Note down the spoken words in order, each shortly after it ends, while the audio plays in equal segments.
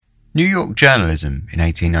New York journalism in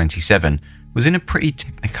 1897 was in a pretty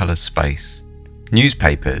technicolor space.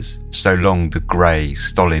 Newspapers, so long the grey,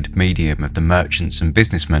 stolid medium of the merchants and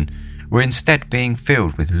businessmen, were instead being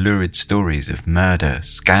filled with lurid stories of murder,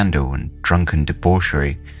 scandal and drunken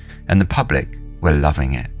debauchery, and the public were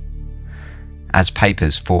loving it. As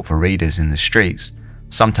papers fought for readers in the streets,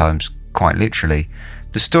 sometimes quite literally,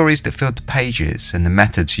 the stories that filled the pages and the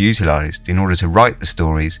methods utilised in order to write the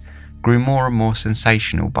stories grew more and more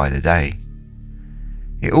sensational by the day.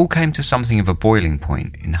 It all came to something of a boiling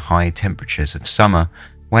point in the high temperatures of summer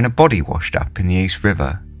when a body washed up in the East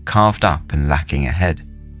River, carved up and lacking a head.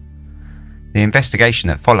 The investigation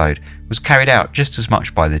that followed was carried out just as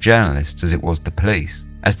much by the journalists as it was the police,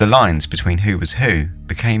 as the lines between who was who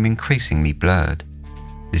became increasingly blurred.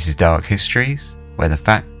 This is Dark Histories, where the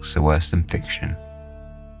facts are worse than fiction.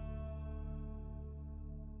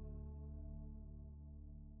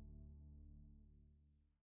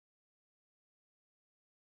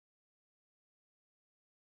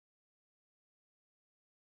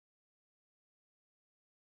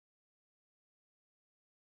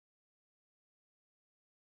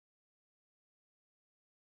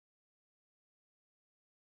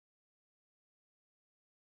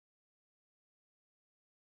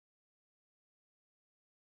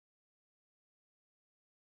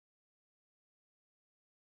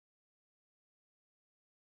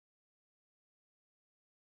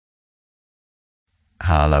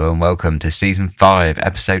 Hello and welcome to Season 5,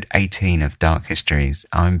 Episode 18 of Dark Histories.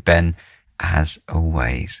 I'm Ben, as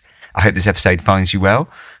always. I hope this episode finds you well.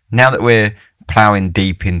 Now that we're ploughing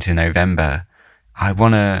deep into November, I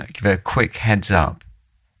want to give a quick heads up.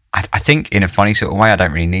 I think in a funny sort of way, I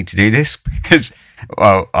don't really need to do this because,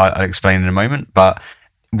 well, I'll explain in a moment, but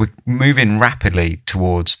we're moving rapidly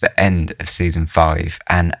towards the end of Season 5.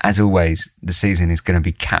 And as always, the season is going to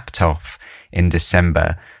be capped off in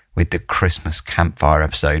December with the Christmas campfire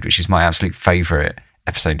episode, which is my absolute favourite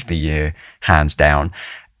episode of the year, hands down.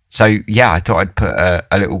 So yeah, I thought I'd put a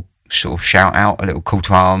little sort of shout out, a little call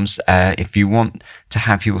to arms. If you want to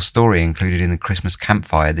have your story included in the Christmas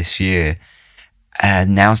campfire this year,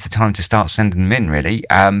 now's the time to start sending them in, really.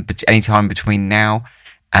 But any time between now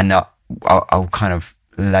and I'll kind of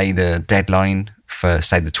lay the deadline for,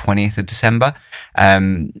 say, the 20th of December,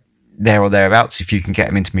 there or thereabouts. If you can get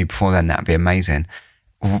them into me before then, that'd be amazing.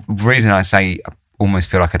 The reason I say I almost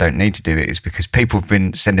feel like I don't need to do it is because people have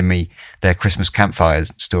been sending me their Christmas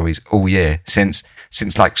campfires stories all year since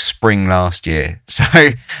like spring last year, so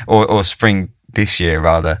or spring this year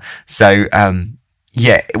rather. So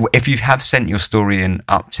yeah, if you have sent your story in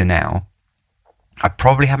up to now, I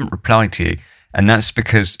probably haven't replied to you, and that's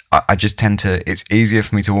because I just tend to. It's easier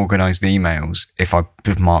for me to organise the emails if I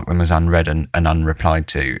mark them as unread and unreplied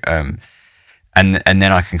to. And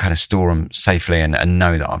then I can kind of store them safely and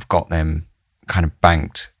know that I've got them kind of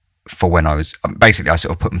banked for when I was basically I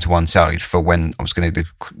sort of put them to one side for when I was going to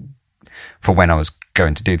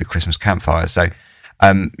do the Christmas campfire. So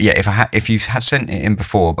yeah, if you have sent it in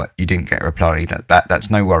before but you didn't get a reply, that's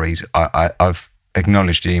no worries. I've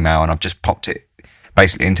acknowledged the email and I've just popped it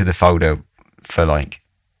basically into the folder for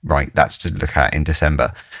right, that's to look at in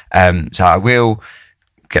December. So I will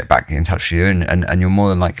get back in touch with you and you'll more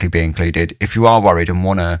than likely be included. If you are worried and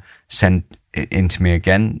want to send it in to me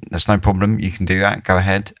again, that's no problem. You can do that. Go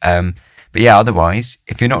ahead. But yeah, otherwise,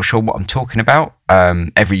 if you're not sure what I'm talking about,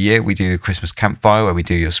 every year we do the Christmas campfire where we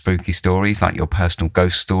do your spooky stories, like your personal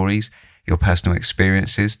ghost stories, your personal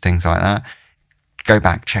experiences, things like that. Go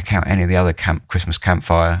back, check out any of the other Christmas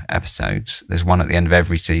campfire episodes. There's one at the end of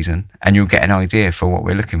every season and you'll get an idea for what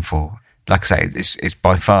we're looking for. Like I say, it's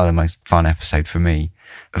by far the most fun episode for me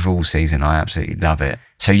of all season. I absolutely love it.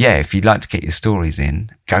 So yeah, if you'd like to get your stories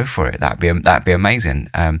in, go for it. That'd be amazing.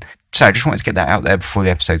 So I just wanted to get that out there before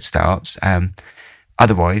the episode starts.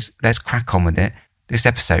 Otherwise, let's crack on with it. This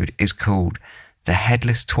episode is called The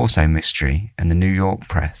Headless Torso Mystery and the New York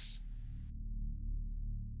Press.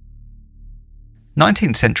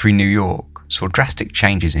 19th century New York saw drastic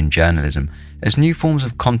changes in journalism as new forms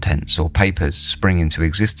of contents or papers spring into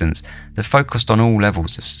existence that focused on all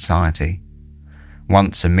levels of society.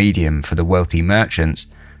 Once a medium for the wealthy merchants,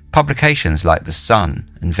 publications like The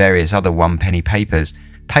Sun and various other one-penny papers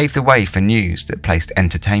paved the way for news that placed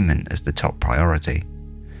entertainment as the top priority.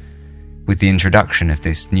 With the introduction of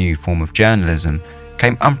this new form of journalism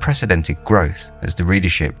came unprecedented growth as the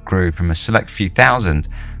readership grew from a select few thousand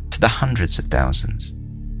to the hundreds of thousands.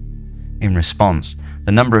 In response,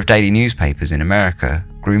 the number of daily newspapers in America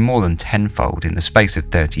grew more than tenfold in the space of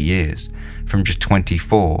 30 years, from just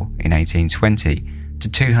 24 in 1820 to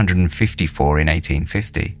 254 in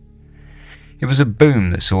 1850. It was a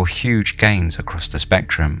boom that saw huge gains across the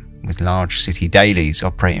spectrum, with large city dailies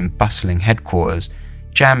operating bustling headquarters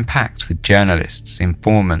jam-packed with journalists,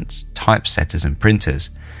 informants, typesetters and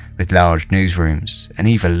printers, with large newsrooms and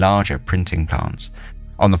even larger printing plants.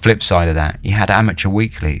 On the flip side of that, you had amateur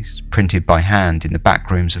weeklies printed by hand in the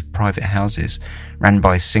back rooms of private houses ran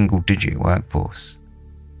by a single-digit workforce.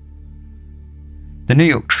 The New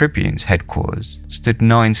York Tribune's headquarters stood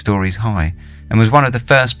 9 stories high and was one of the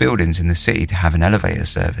first buildings in the city to have an elevator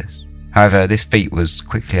service. However, this feat was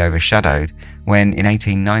quickly overshadowed when, in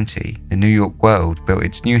 1890, the New York World built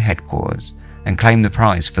its new headquarters and claimed the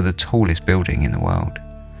prize for the tallest building in the world.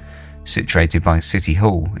 Situated by City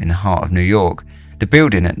Hall in the heart of New York, the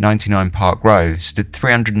building at 99 Park Row stood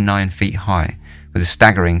 309 feet high with a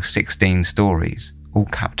staggering 16 stories, all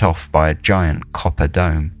capped off by a giant copper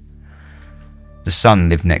dome. The Sun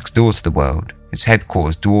lived next door to the World, its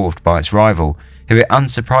headquarters dwarfed by its rival, who it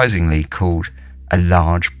unsurprisingly called a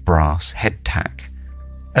large brass head tack.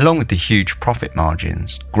 Along with the huge profit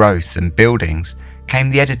margins, growth and buildings came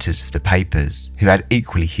the editors of the papers, who had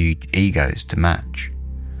equally huge egos to match.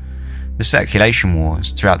 The circulation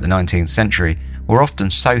wars throughout the 19th century were often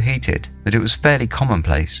so heated that it was fairly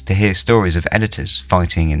commonplace to hear stories of editors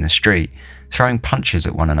fighting in the street, throwing punches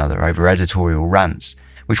at one another over editorial rants,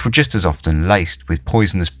 which were just as often laced with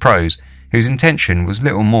poisonous prose whose intention was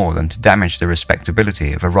little more than to damage the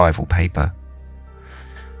respectability of a rival paper.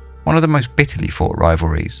 One of the most bitterly fought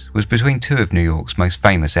rivalries was between 2 of New York's most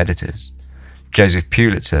famous editors, Joseph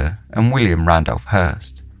Pulitzer and William Randolph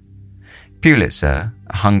Hearst. Pulitzer,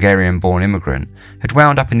 a Hungarian-born immigrant, had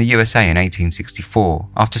wound up in the USA in 1864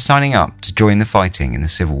 after signing up to join the fighting in the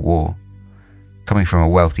Civil War. Coming from a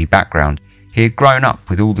wealthy background, he had grown up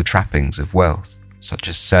with all the trappings of wealth, such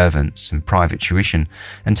as servants and private tuition,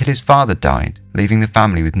 until his father died, leaving the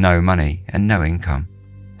family with no money and no income.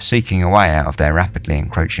 Seeking a way out of their rapidly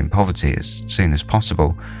encroaching poverty as soon as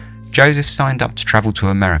possible, Joseph signed up to travel to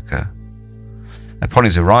America. Upon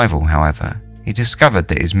his arrival, however, he discovered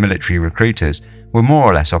that his military recruiters were more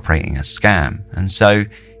or less operating a scam, and so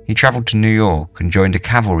he travelled to New York and joined a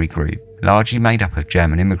cavalry group largely made up of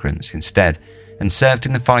German immigrants instead, and served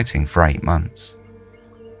in the fighting for 8 months.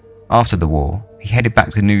 After the war, he headed back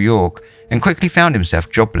to New York and quickly found himself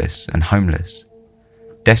jobless and homeless.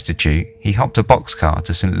 Destitute, he hopped a boxcar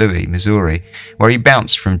to St. Louis, Missouri, where he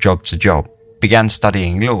bounced from job to job, began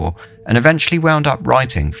studying law, and eventually wound up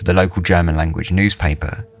writing for the local German-language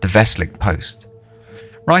newspaper, the Westlich Post.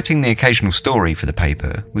 Writing the occasional story for the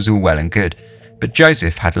paper was all well and good, but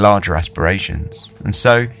Joseph had larger aspirations, and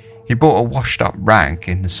so he bought a washed-up rag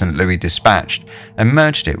in the St. Louis Dispatch and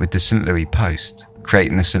merged it with the St. Louis Post,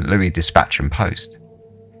 creating the St. Louis Dispatch and Post.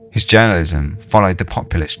 His journalism followed the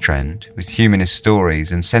populist trend, with humanist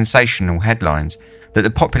stories and sensational headlines that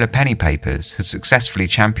the popular penny papers had successfully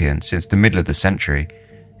championed since the middle of the century,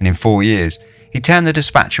 and in 4 years, he turned the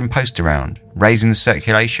Dispatch and Post around, raising the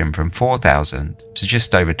circulation from 4,000 to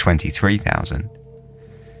just over 23,000.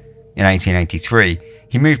 In 1883,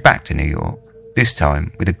 he moved back to New York, this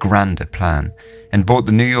time with a grander plan, and bought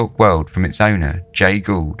the New York World from its owner, Jay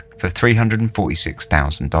Gould, for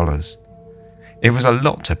 $346,000. It was a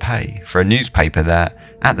lot to pay for a newspaper that,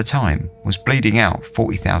 at the time, was bleeding out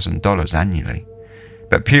 $40,000 annually.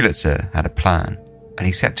 But Pulitzer had a plan, and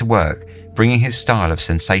he set to work bringing his style of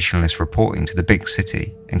sensationalist reporting to the big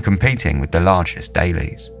city and competing with the largest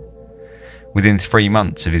dailies. Within 3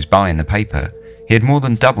 months of his buying the paper, he had more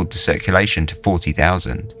than doubled the circulation to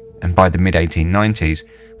 40,000, and by the mid-1890s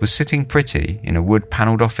was sitting pretty in a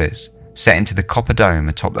wood-panelled office set into the copper dome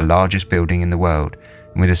atop the largest building in the world,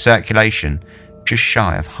 and with a circulation just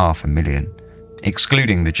shy of 500,000.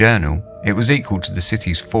 Excluding the Journal, it was equal to the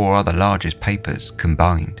city's 4 other largest papers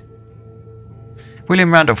combined.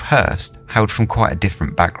 William Randolph Hearst hailed from quite a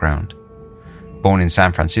different background. Born in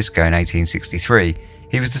San Francisco in 1863,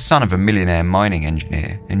 he was the son of a millionaire mining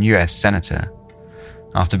engineer and US senator.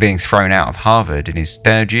 After being thrown out of Harvard in his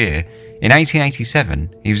 3rd year, in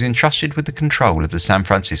 1887 he was entrusted with the control of the San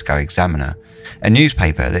Francisco Examiner, a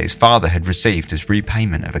newspaper that his father had received as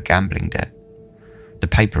repayment of a gambling debt. The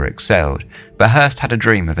paper excelled, but Hearst had a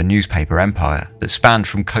dream of a newspaper empire that spanned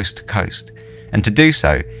from coast to coast, and to do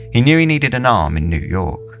so, he knew he needed an arm in New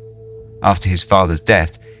York. After his father's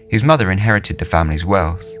death, his mother inherited the family's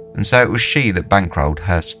wealth, and so it was she that bankrolled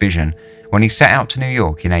Hearst's vision when he set out to New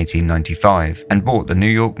York in 1895 and bought the New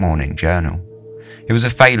York Morning Journal. It was a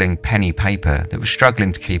failing penny paper that was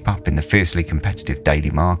struggling to keep up in the fiercely competitive daily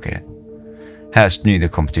market. Hearst knew the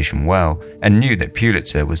competition well and knew that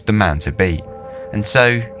Pulitzer was the man to beat, and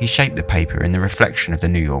so he shaped the paper in the reflection of the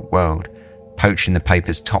New York world, poaching the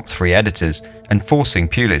paper's top 3 editors and forcing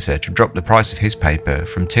Pulitzer to drop the price of his paper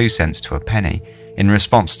from 2 cents to a penny in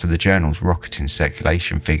response to the journal's rocketing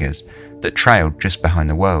circulation figures that trailed just behind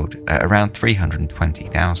the World at around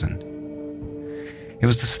 320,000. It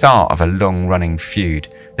was the start of a long-running feud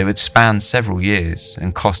that would span several years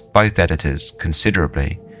and cost both editors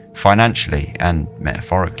considerably, financially and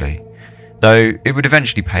metaphorically, though it would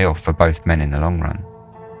eventually pay off for both men in the long run.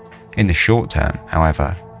 In the short term,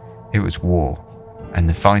 however, it was war, and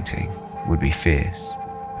the fighting would be fierce.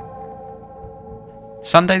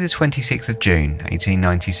 Sunday the 26th of June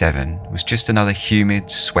 1897 was just another humid,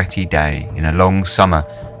 sweaty day in a long summer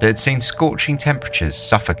that had seen scorching temperatures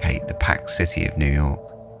suffocate the packed city of New York.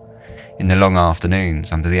 In the long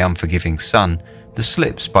afternoons under the unforgiving sun, the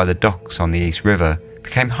slips by the docks on the East River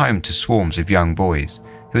became home to swarms of young boys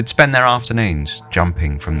who would spend their afternoons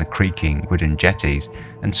jumping from the creaking wooden jetties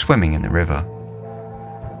and swimming in the river.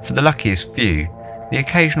 For the luckiest few, the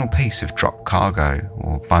occasional piece of dropped cargo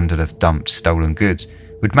or bundle of dumped stolen goods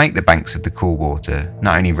would make the banks of the cool water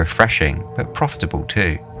not only refreshing but profitable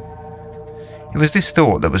too. It was this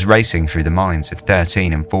thought that was racing through the minds of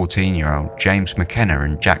 13 and 14-year-old James McKenna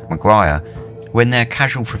and Jack Maguire when their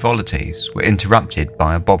casual frivolities were interrupted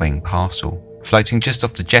by a bobbing parcel floating just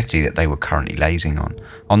off the jetty that they were currently lazing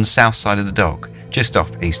on the south side of the dock, just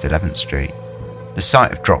off East 11th Street. The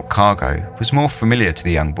sight of dropped cargo was more familiar to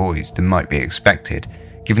the young boys than might be expected,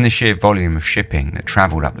 given the sheer volume of shipping that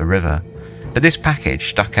travelled up the river, but this package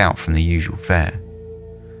stuck out from the usual fare.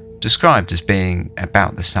 Described as being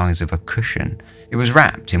about the size of a cushion, it was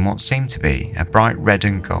wrapped in what seemed to be a bright red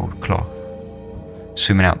and gold cloth.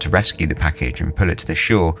 Swimming out to rescue the package and pull it to the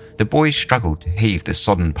shore, the boys struggled to heave the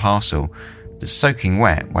sodden parcel that, soaking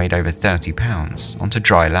wet, weighed over 30 pounds, onto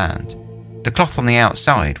dry land. The cloth on the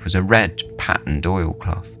outside was a red, patterned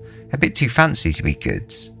oilcloth, a bit too fancy to be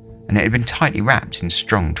goods, and it had been tightly wrapped in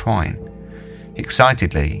strong twine.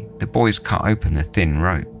 Excitedly, the boys cut open the thin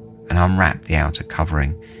rope and unwrapped the outer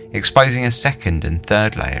covering, exposing a second and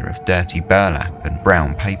third layer of dirty burlap and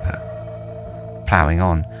brown paper. Ploughing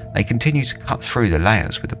on, they continued to cut through the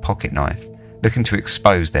layers with a pocket knife, looking to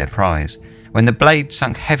expose their prize, when the blade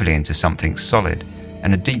sunk heavily into something solid,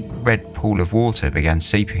 and a deep red pool of water began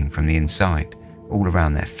seeping from the inside, all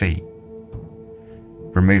around their feet.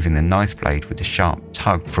 Removing the knife blade with a sharp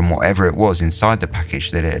tug from whatever it was inside the package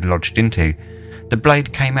that it had lodged into, the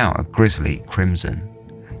blade came out a grisly crimson,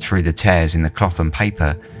 and through the tears in the cloth and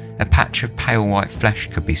paper, a patch of pale white flesh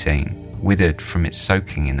could be seen, withered from its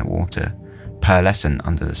soaking in the water, pearlescent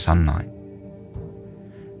under the sunlight.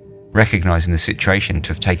 Recognising the situation to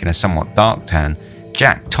have taken a somewhat dark turn,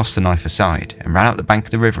 Jack tossed the knife aside and ran up the bank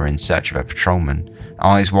of the river in search of a patrolman,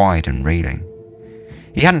 eyes wide and reeling.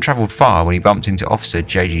 He hadn't travelled far when he bumped into Officer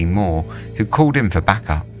J.G. Moore, who called in for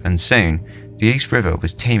backup, and soon the East River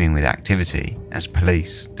was teeming with activity as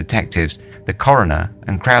police, detectives, the coroner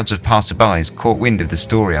and crowds of passersby caught wind of the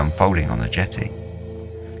story unfolding on the jetty.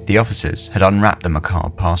 The officers had unwrapped the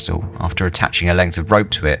macabre parcel after attaching a length of rope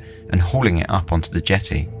to it and hauling it up onto the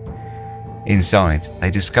jetty. Inside, they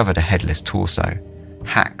discovered a headless torso,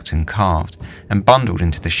 hacked and carved and bundled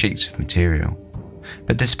into the sheets of material.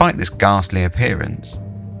 But despite this ghastly appearance,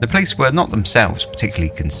 the police were not themselves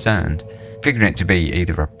particularly concerned, figuring it to be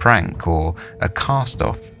either a prank or a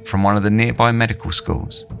cast-off from one of the nearby medical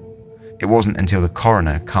schools. It wasn't until the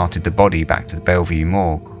coroner carted the body back to the Bellevue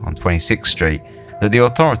morgue on 26th Street that the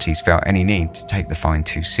authorities felt any need to take the find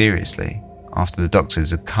too seriously after the doctors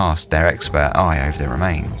had cast their expert eye over the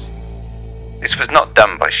remains. This was not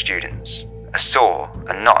done by students. A saw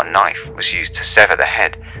and not a knife was used to sever the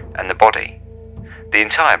head and the body. The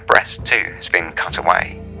entire breast too has been cut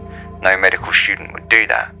away. No medical student would do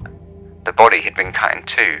that. The body had been cut in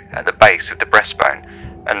two at the base of the breastbone,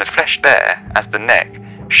 and the flesh there, as the neck,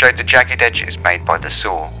 showed the jagged edges made by the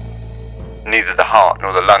saw. Neither the heart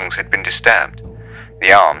nor the lungs had been disturbed.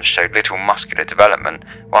 The arms showed little muscular development,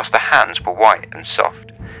 whilst the hands were white and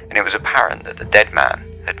soft, and it was apparent that the dead man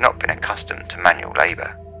had not been accustomed to manual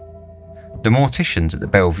labour. The morticians at the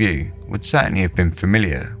Bellevue would certainly have been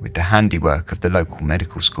familiar with the handiwork of the local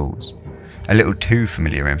medical schools, a little too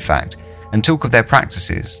familiar in fact, and talk of their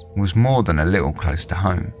practices was more than a little close to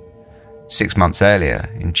home. 6 months earlier,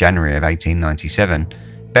 in January of 1897,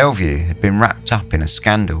 Bellevue had been wrapped up in a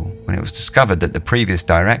scandal when it was discovered that the previous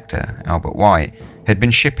director, Albert White, had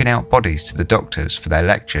been shipping out bodies to the doctors for their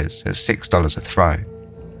lectures at $6 a throw.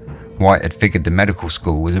 White had figured the medical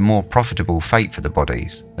school was a more profitable fate for the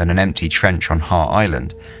bodies than an empty trench on Hart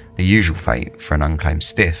Island, the usual fate for an unclaimed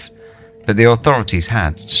stiff, but the authorities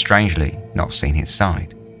had, strangely, not seen his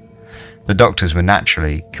side. The doctors were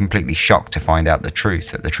naturally completely shocked to find out the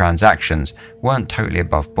truth that the transactions weren't totally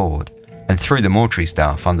above board, and threw the mortuary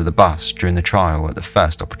staff under the bus during the trial at the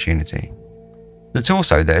first opportunity. The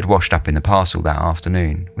torso that had washed up in the parcel that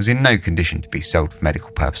afternoon was in no condition to be sold for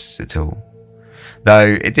medical purposes at all,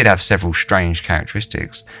 though it did have several strange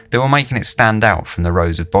characteristics that were making it stand out from the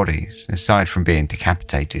rows of bodies, aside from being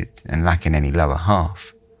decapitated and lacking any lower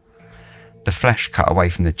half. The flesh cut away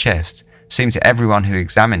from the chest seemed to everyone who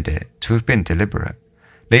examined it to have been deliberate,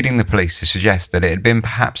 leading the police to suggest that it had been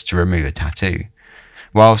perhaps to remove a tattoo,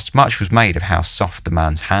 whilst much was made of how soft the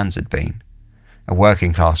man's hands had been. A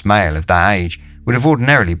working-class male of that age would have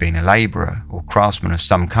ordinarily been a labourer or craftsman of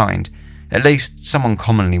some kind, at least someone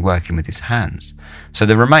commonly working with his hands, so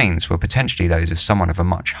the remains were potentially those of someone of a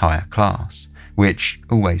much higher class, which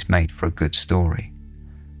always made for a good story.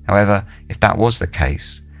 However, if that was the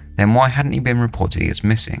case, then why hadn't he been reported as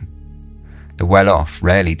missing? The well-off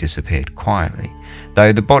rarely disappeared quietly,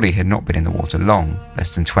 though the body had not been in the water long,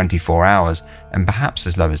 less than 24 hours, and perhaps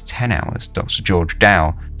as low as 10 hours, Dr. George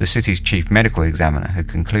Dow, the city's chief medical examiner, had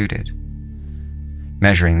concluded.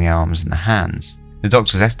 Measuring the arms and the hands, the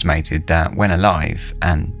doctors estimated that when alive,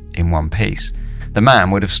 and in one piece, the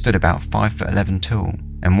man would have stood about 5'11" tall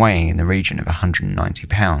and weighing in the region of 190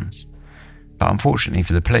 pounds. But unfortunately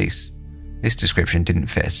for the police, this description didn't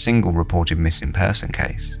fit a single reported missing person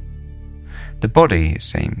case. The body, it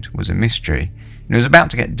seemed, was a mystery, and it was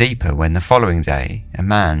about to get deeper when the following day, a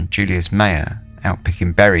man, Julius Mayer, out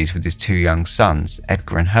picking berries with his two young sons,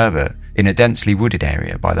 Edgar and Herbert, in a densely wooded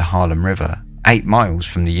area by the Harlem River, 8 miles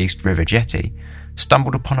from the East River jetty,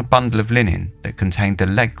 stumbled upon a bundle of linen that contained the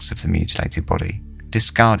legs of the mutilated body,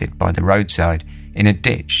 discarded by the roadside in a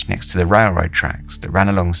ditch next to the railroad tracks that ran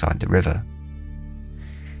alongside the river.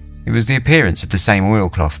 It was the appearance of the same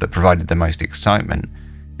oilcloth that provided the most excitement,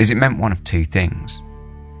 as it meant one of two things.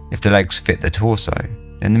 If the legs fit the torso,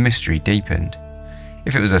 then the mystery deepened.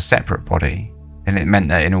 If it was a separate body, then it meant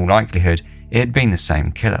that in all likelihood it had been the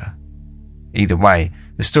same killer. Either way,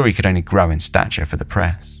 the story could only grow in stature for the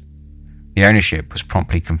press. The ownership was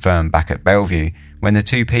promptly confirmed back at Bellevue when the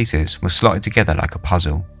two pieces were slotted together like a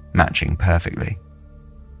puzzle, matching perfectly.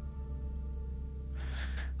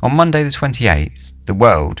 On Monday the 28th, The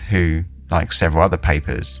World, who, like several other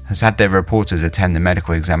papers, has had their reporters attend the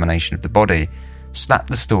medical examination of the body, slapped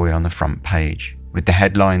the story on the front page, with the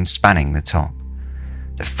headlines spanning the top.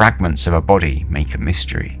 The fragments of a body make a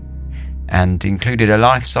mystery, and included a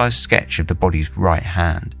life-size sketch of the body's right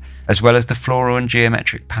hand, as well as the floral and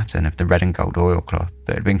geometric pattern of the red and gold oilcloth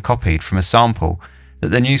that had been copied from a sample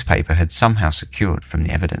that the newspaper had somehow secured from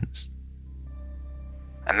the evidence.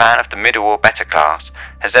 A man of the middle or better class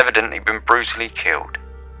has evidently been brutally killed.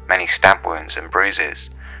 Many stab wounds and bruises,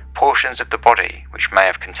 portions of the body which may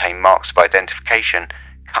have contained marks of identification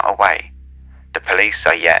cut away. The police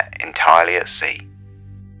are yet entirely at sea.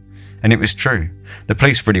 And it was true. The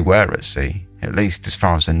police really were at sea, at least as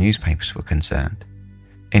far as the newspapers were concerned.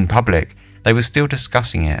 In public, they were still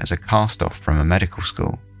discussing it as a cast-off from a medical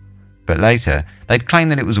school. But later, they'd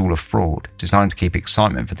claimed that it was all a fraud, designed to keep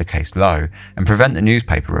excitement for the case low and prevent the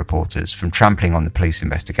newspaper reporters from trampling on the police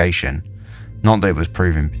investigation. Not that it was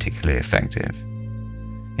proving particularly effective.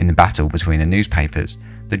 In the battle between the newspapers,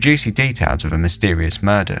 the juicy details of a mysterious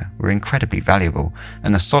murder were incredibly valuable,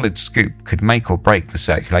 and a solid scoop could make or break the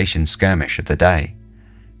circulation skirmish of the day.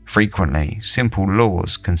 Frequently, simple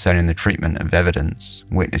laws concerning the treatment of evidence,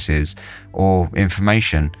 witnesses, or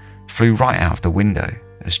information flew right out of the window,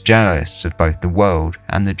 as journalists of both The World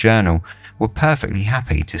and the Journal were perfectly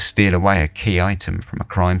happy to steal away a key item from a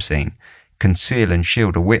crime scene, conceal and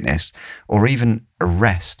shield a witness, or even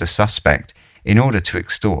arrest a suspect in order to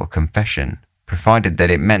extort a confession, provided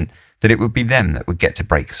that it meant that it would be them that would get to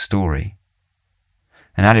break a story.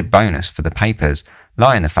 An added bonus for the papers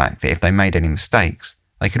lay in the fact that if they made any mistakes,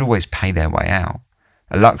 they could always pay their way out,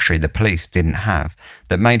 a luxury the police didn't have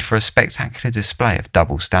that made for a spectacular display of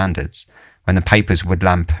double standards, when the papers would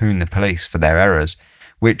lampoon the police for their errors,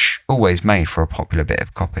 which always made for a popular bit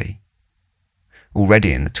of copy.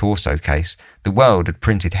 Already in the Torso case, The World had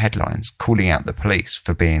printed headlines calling out the police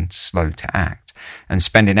for being slow to act and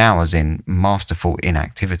spending hours in masterful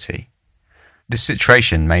inactivity. This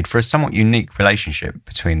situation made for a somewhat unique relationship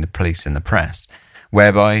between the police and the press,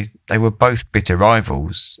 whereby they were both bitter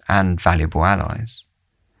rivals and valuable allies.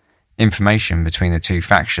 Information between the two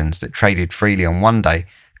factions that traded freely on one day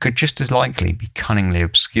could just as likely be cunningly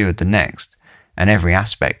obscured the next, and every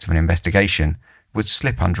aspect of an investigation would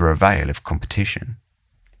slip under a veil of competition.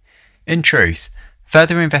 In truth,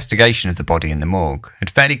 further investigation of the body in the morgue had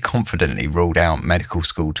fairly confidently ruled out medical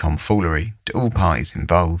school tomfoolery to all parties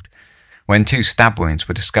involved, when 2 stab wounds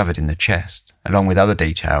were discovered in the chest, along with other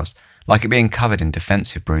details, like it being covered in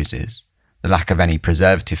defensive bruises, the lack of any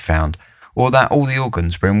preservative found, or that all the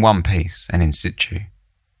organs were in one piece and in situ.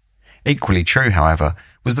 Equally true, however,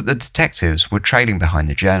 was that the detectives were trailing behind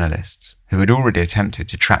the journalists, who had already attempted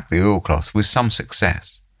to track the oilcloth with some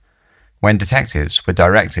success. When detectives were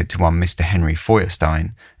directed to one Mr. Henry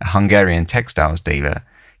Feuerstein, a Hungarian textiles dealer,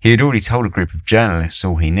 he had already told a group of journalists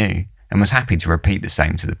all he knew and was happy to repeat the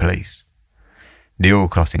same to the police. The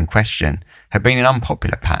oilcloth in question had been an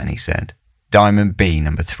unpopular pattern, he said, Diamond B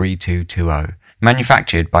number 3220,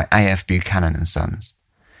 manufactured by A.F. Buchanan and Sons.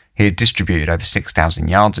 He had distributed over 6,000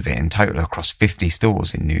 yards of it in total across 50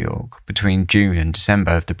 stores in New York between June and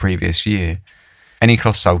December of the previous year. Any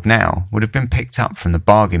cloth sold now would have been picked up from the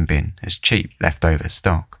bargain bin as cheap leftover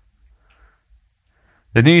stock.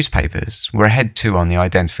 The newspapers were ahead too on the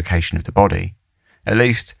identification of the body. At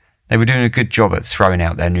least, they were doing a good job at throwing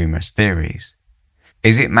out their numerous theories.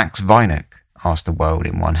 "Is it Max Weineck?" asked the World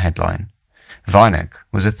in one headline. Weineck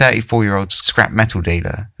was a 34-year-old scrap metal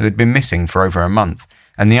dealer who had been missing for over a month,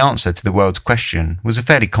 and the answer to the World's question was a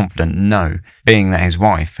fairly confident no, being that his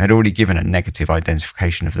wife had already given a negative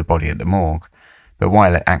identification of the body at the morgue. But why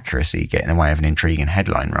let accuracy get in the way of an intriguing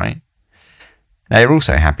headline, right? They are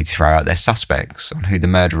also happy to throw out their suspects on who the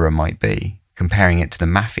murderer might be, comparing it to the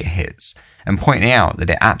mafia hits, and pointing out that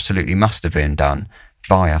it absolutely must have been done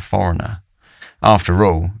by a foreigner. After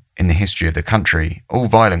all, in the history of the country, all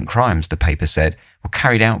violent crimes, the paper said, were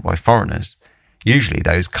carried out by foreigners, usually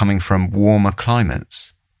those coming from warmer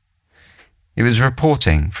climates. It was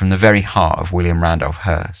reporting from the very heart of William Randolph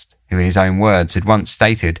Hearst, who in his own words had once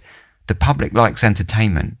stated, "The public likes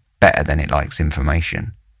entertainment better than it likes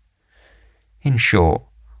information." In short,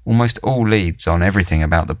 almost all leads on everything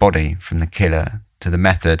about the body, from the killer to the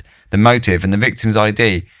method, the motive and the victim's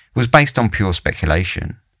ID, was based on pure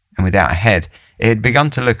speculation, and without a head, it had begun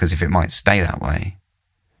to look as if it might stay that way.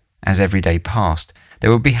 As every day passed,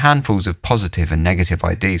 there would be handfuls of positive and negative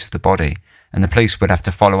IDs of the body, and the police would have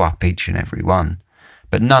to follow up each and every one,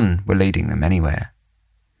 but none were leading them anywhere.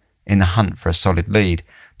 In the hunt for a solid lead,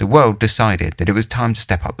 the World decided that it was time to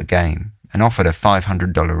step up the game and offered a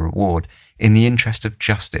 $500 reward in the interest of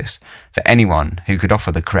justice for anyone who could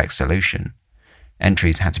offer the correct solution.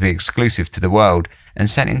 Entries had to be exclusive to the World and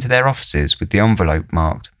sent into their offices with the envelope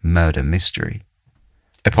marked Murder Mystery.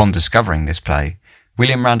 Upon discovering this play,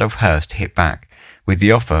 William Randolph Hearst hit back with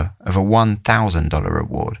the offer of a $1,000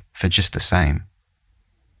 reward for just the same.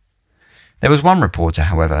 There was one reporter,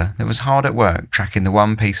 however, that was hard at work tracking the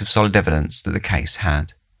one piece of solid evidence that the case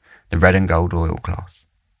had, the red and gold oilcloth.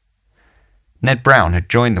 Ned Brown had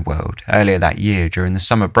joined the World earlier that year during the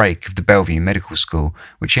summer break of the Bellevue Medical School,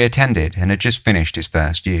 which he attended and had just finished his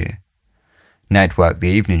first year. Ned worked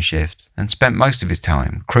the evening shift and spent most of his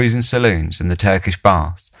time cruising saloons and the Turkish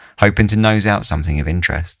baths, hoping to nose out something of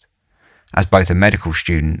interest. As both a medical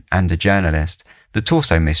student and a journalist, the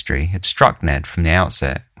torso mystery had struck Ned from the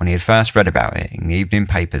outset when he had first read about it in the evening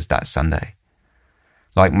papers that Sunday.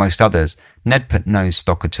 Like most others, Ned put no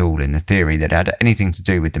stock at all in the theory that it had anything to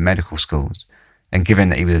do with the medical schools, and given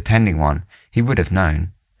that he was attending one, he would have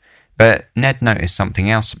known. But Ned noticed something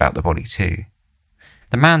else about the body too.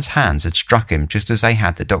 The man's hands had struck him just as they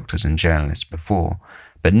had the doctors and journalists before,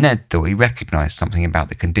 but Ned thought he recognised something about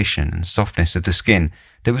the condition and softness of the skin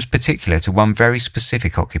that was particular to one very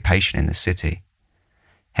specific occupation in the city.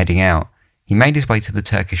 Heading out, he made his way to the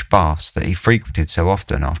Turkish baths that he frequented so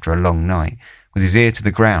often after a long night, with his ear to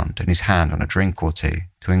the ground and his hand on a drink or two,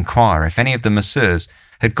 to inquire if any of the masseurs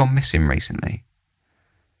had gone missing recently.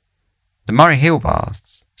 The Murray Hill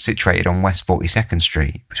Baths, situated on West 42nd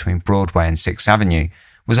Street between Broadway and 6th Avenue,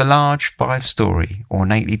 was a large 5-storey,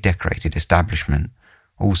 ornately decorated establishment,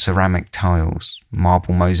 all ceramic tiles,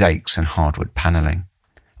 marble mosaics and hardwood panelling.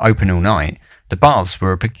 Open all night, the baths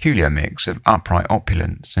were a peculiar mix of upright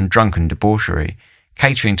opulence and drunken debauchery,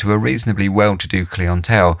 catering to a reasonably well-to-do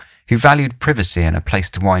clientele who valued privacy and a place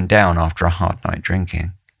to wind down after a hard night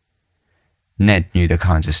drinking. Ned knew the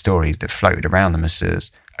kinds of stories that floated around the masseurs,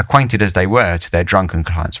 acquainted as they were to their drunken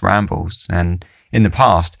clients' rambles, and, in the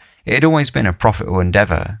past, it had always been a profitable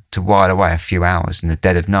endeavour to while away a few hours in the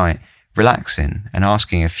dead of night, relaxing and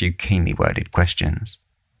asking a few keenly worded questions.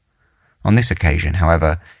 On this occasion,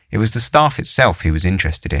 however, it was the staff itself he was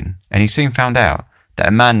interested in, and he soon found out that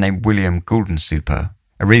a man named William Guldensuper,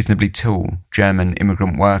 a reasonably tall German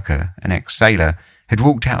immigrant worker and ex-sailor, had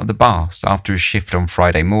walked out of the baths after his shift on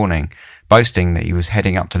Friday morning, boasting that he was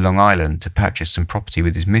heading up to Long Island to purchase some property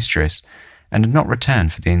with his mistress, and had not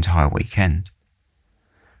returned for the entire weekend.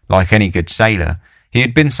 Like any good sailor, he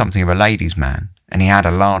had been something of a ladies' man, and he had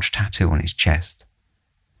a large tattoo on his chest.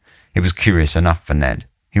 It was curious enough for Ned,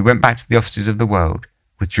 who went back to the offices of the World,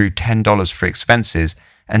 withdrew $10 for expenses,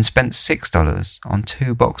 and spent $6 on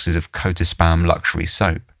 2 boxes of Kota Spam luxury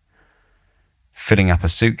soap. Filling up a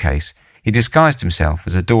suitcase, he disguised himself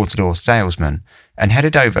as a door-to-door salesman and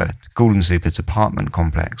headed over to Golden Super's apartment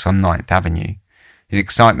complex on 9th Avenue, his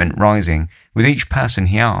excitement rising with each person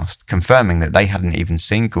he asked, confirming that they hadn't even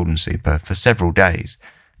seen Golden Super for several days,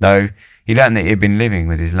 though he learned that he had been living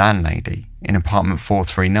with his landlady in apartment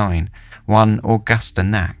 439, one Augusta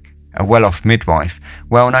Knack, a well-off midwife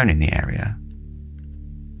well known in the area.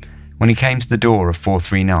 When he came to the door of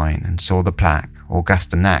 439 and saw the plaque,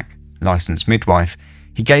 Augusta Knack, licensed midwife,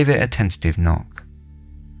 he gave it a tentative knock.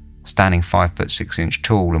 Standing 5'6"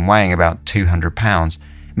 tall and weighing about 200 pounds,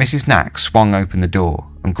 Mrs. Knack swung open the door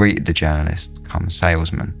and greeted the journalist come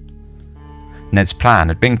salesman. Ned's plan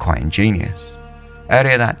had been quite ingenious.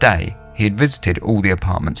 Earlier that day, he had visited all the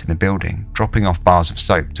apartments in the building, dropping off bars of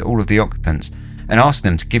soap to all of the occupants and asking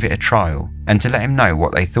them to give it a trial and to let him know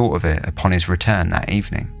what they thought of it upon his return that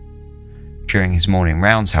evening. During his morning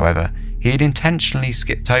rounds, however, he had intentionally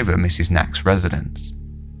skipped over Mrs. Knack's residence.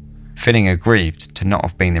 Feeling aggrieved to not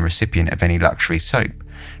have been the recipient of any luxury soap,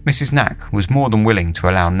 Mrs. Knack was more than willing to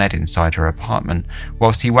allow Ned inside her apartment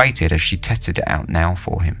whilst he waited as she tested it out now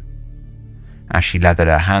for him. As she lathered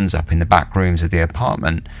her hands up in the back rooms of the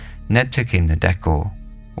apartment, Ned took in the decor,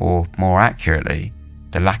 or more accurately,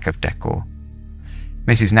 the lack of decor.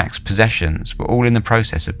 Mrs. Knack's possessions were all in the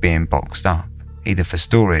process of being boxed up, either for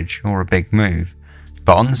storage or a big move,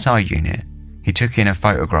 but on the side unit, he took in a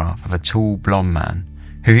photograph of a tall blonde man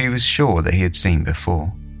who he was sure that he had seen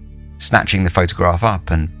before. Snatching the photograph up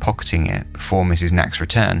and pocketing it before Mrs. Knack's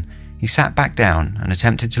return, he sat back down and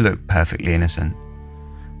attempted to look perfectly innocent.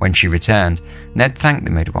 When she returned, Ned thanked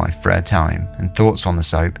the midwife for her time and thoughts on the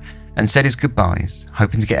soap and said his goodbyes,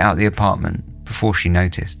 hoping to get out of the apartment before she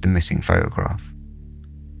noticed the missing photograph.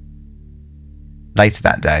 Later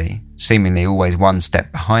that day, seemingly always one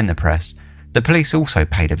step behind the press, the police also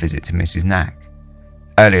paid a visit to Mrs. Knack.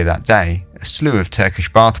 Earlier that day, a slew of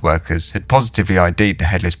Turkish bath workers had positively ID'd the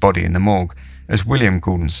headless body in the morgue as William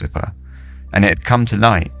Goldenslipper, and it had come to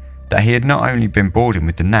light that he had not only been boarding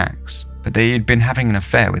with the Knacks, but that he had been having an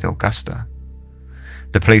affair with Augusta.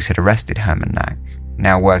 The police had arrested Herman Knack,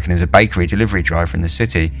 now working as a bakery delivery driver in the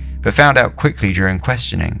city, but found out quickly during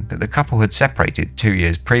questioning that the couple had separated 2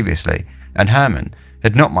 years previously, and Herman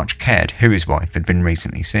had not much cared who his wife had been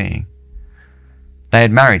recently seeing. They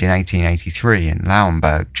had married in 1883 in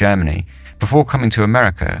Lauenburg, Germany, before coming to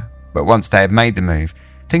America, but once they had made the move,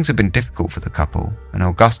 things had been difficult for the couple, and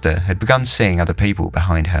Augusta had begun seeing other people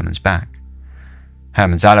behind Herman's back.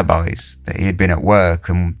 Herman's alibis, that he had been at work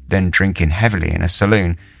and then drinking heavily in a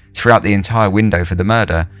saloon throughout the entire window for the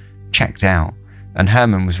murder, checked out, and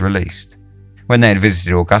Herman was released. When they had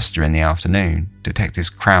visited Augusta in the afternoon, Detectives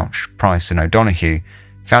Crouch, Price and O'Donoghue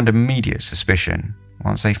found immediate suspicion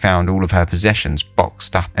once they found all of her possessions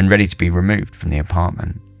boxed up and ready to be removed from the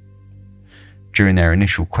apartment. During their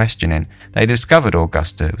initial questioning, they discovered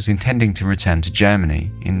Augusta was intending to return to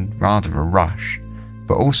Germany in rather a rush,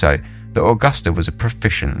 but also that Augusta was a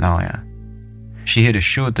proficient liar. She had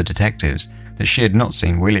assured the detectives that she had not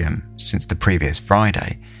seen William since the previous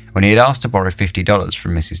Friday, when he had asked to borrow $50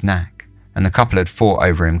 from Mrs. Knack, and the couple had fought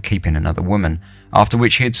over him keeping another woman, after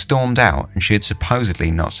which he had stormed out and she had supposedly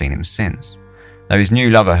not seen him since, though his new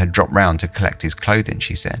lover had dropped round to collect his clothing,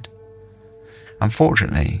 she said.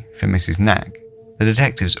 Unfortunately for Mrs. Knack, the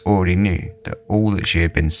detectives already knew that all that she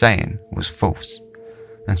had been saying was false,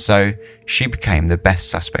 and so she became the best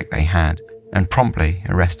suspect they had and promptly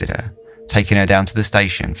arrested her, taking her down to the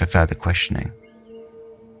station for further questioning.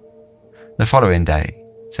 The following day,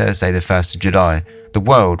 Thursday the 1st of July, the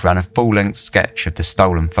World ran a full-length sketch of the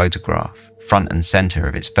stolen photograph, front and centre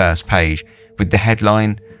of its first page, with the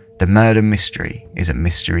headline, "The murder mystery is a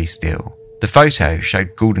mystery still." The photo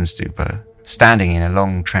showed Goldenstupor standing in a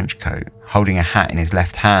long trench coat, holding a hat in his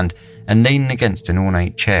left hand and leaning against an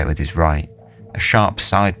ornate chair with his right, a sharp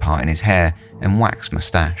side part in his hair and waxed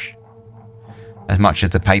moustache. As much as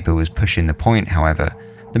the paper was pushing the point, however,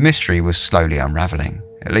 the mystery was slowly unravelling,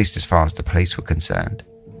 at least as far as the police were concerned.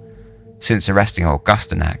 Since arresting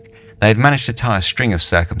Augusta Knack, they had managed to tie a string of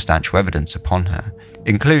circumstantial evidence upon her,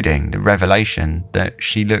 including the revelation that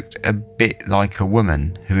she looked a bit like a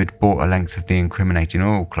woman who had bought a length of the incriminating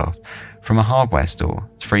oilcloth from a hardware store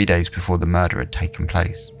 3 days before the murder had taken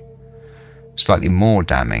place. Slightly more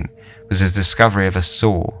damning was the discovery of a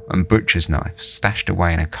saw and butcher's knife stashed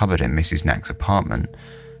away in a cupboard in Mrs. Knack's apartment,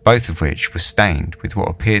 both of which were stained with what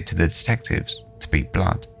appeared to the detectives to be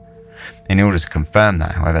blood. In order to confirm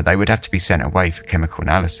that, however, they would have to be sent away for chemical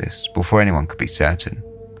analysis before anyone could be certain.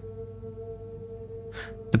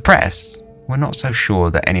 The press were not so sure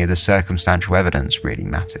that any of the circumstantial evidence really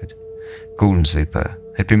mattered. Guldensuper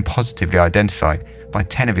had been positively identified by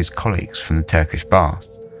 10 of his colleagues from the Turkish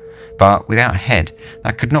baths. But without a head,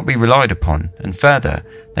 that could not be relied upon, and further,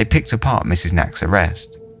 they picked apart Mrs. Knack's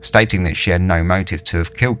arrest, stating that she had no motive to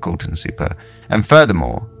have killed Guldensuper, and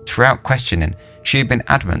furthermore, throughout questioning, she had been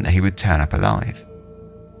adamant that he would turn up alive.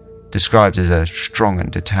 Described as a strong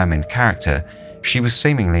and determined character, she was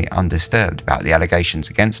seemingly undisturbed about the allegations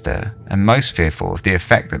against her, and most fearful of the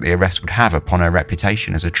effect that the arrest would have upon her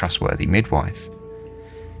reputation as a trustworthy midwife.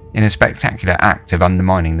 In a spectacular act of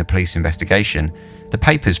undermining the police investigation, the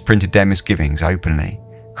papers printed their misgivings openly,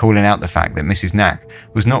 calling out the fact that Mrs. Knack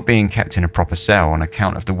was not being kept in a proper cell on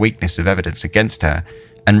account of the weakness of evidence against her,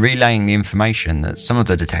 and relaying the information that some of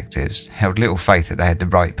the detectives held little faith that they had the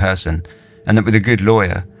right person, and that with a good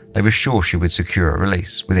lawyer, they were sure she would secure a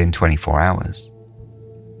release within 24 hours.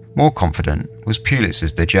 More confident was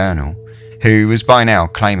Pulitzer's The Journal, who was by now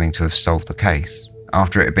claiming to have solved the case,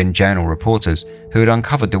 after it had been Journal reporters who had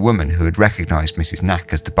uncovered the woman who had recognised Mrs.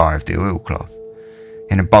 Knack as the buyer of the oilcloth.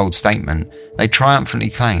 In a bold statement, they triumphantly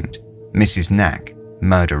claimed, Mrs. Knack,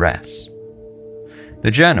 murderess.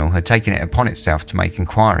 The Journal had taken it upon itself to make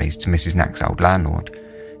inquiries to Mrs. Knack's old landlord.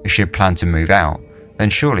 If she had planned to move out, then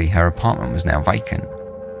surely her apartment was now vacant.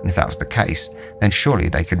 And if that was the case, then surely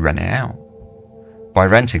they could rent it out. By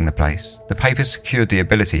renting the place, the paper secured the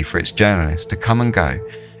ability for its journalists to come and go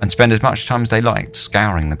and spend as much time as they liked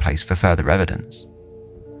scouring the place for further evidence.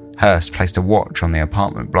 Hearst placed a watch on the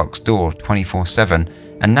apartment block's door 24/7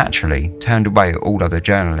 and naturally turned away all other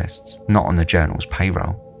journalists not on the Journal's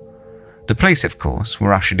payroll. The police, of course,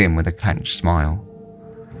 were ushered in with a clenched smile.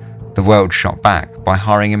 The World shot back by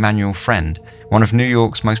hiring Emmanuel Friend, one of New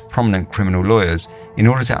York's most prominent criminal lawyers, in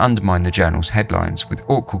order to undermine the Journal's headlines with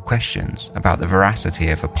awkward questions about the veracity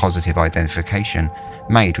of a positive identification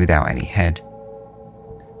made without any head.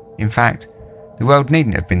 In fact, the World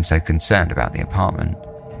needn't have been so concerned about the apartment.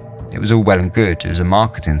 It was all well and good as a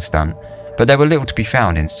marketing stunt, but there were little to be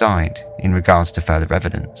found inside in regards to further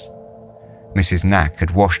evidence. Mrs. Knack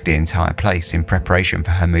had washed the entire place in preparation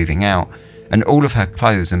for her moving out, and all of her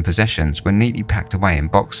clothes and possessions were neatly packed away in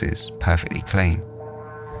boxes, perfectly clean.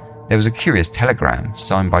 There was a curious telegram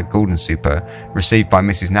signed by Guldensuper received by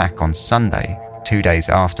Mrs. Knack on Sunday, 2 days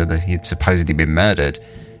after he had supposedly been murdered.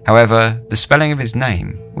 However, the spelling of his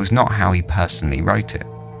name was not how he personally wrote it.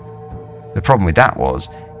 The problem with that was,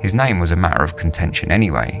 his name was a matter of contention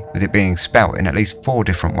anyway, with it being spelt in at least 4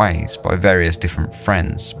 different ways by various different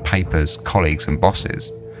friends, papers, colleagues and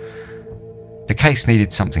bosses. The case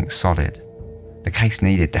needed something solid. The case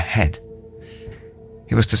needed the head.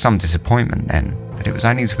 It was to some disappointment then that it was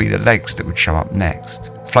only to be the legs that would show up next,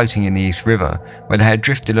 floating in the East River where they had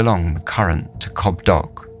drifted along the current to Cobb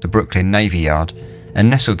Dock, the Brooklyn Navy Yard, and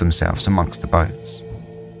nestled themselves amongst the boats.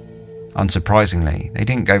 Unsurprisingly, they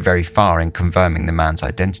didn't go very far in confirming the man's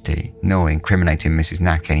identity, nor incriminating Mrs.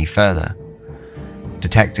 Knack any further.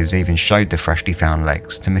 Detectives even showed the freshly found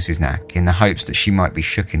legs to Mrs. Knack in the hopes that she might be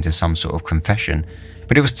shook into some sort of confession,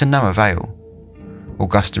 but it was to no avail.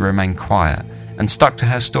 Augusta remained quiet and stuck to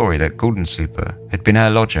her story that Guldensuper had been her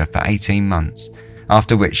lodger for 18 months,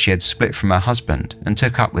 after which she had split from her husband and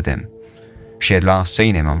took up with him. She had last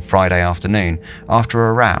seen him on Friday afternoon after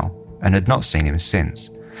a row and had not seen him since,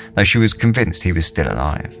 though she was convinced he was still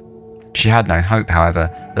alive. She had no hope, however,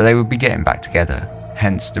 that they would be getting back together,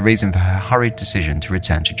 hence the reason for her hurried decision to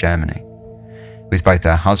return to Germany. With both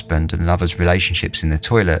her husband and lover's relationships in the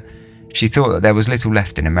toilet, she thought that there was little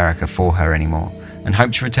left in America for her anymore, and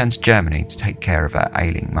hoped to return to Germany to take care of her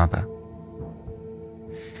ailing mother.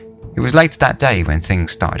 It was later that day when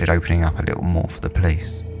things started opening up a little more for the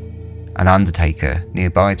police. An undertaker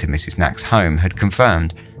nearby to Mrs. Knack's home had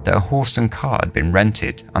confirmed that a horse and car had been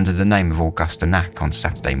rented under the name of Augusta Knack on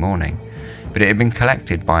Saturday morning, but it had been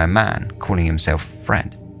collected by a man calling himself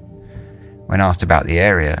Fred. When asked about the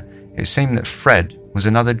area, it seemed that Fred was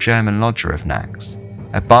another German lodger of Knack's,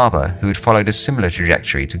 a barber who had followed a similar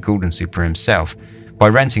trajectory to Guldensuper himself by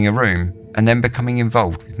renting a room and then becoming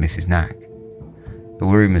involved with Mrs. Knack. The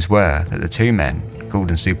rumours were that the two men,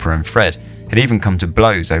 Guldensuper and Fred, had even come to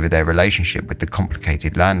blows over their relationship with the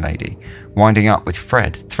complicated landlady, winding up with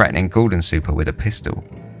Fred threatening Guldensuper with a pistol.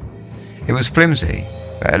 It was flimsy,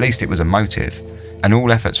 but at least it was a motive, and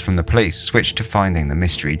all efforts from the police switched to finding the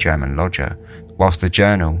mystery German lodger, whilst the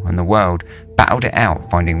Journal and the World battled it out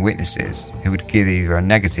finding witnesses who would give either a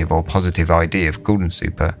negative or positive ID of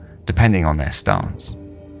Guldensuper, depending on their stance.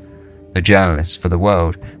 The journalists for the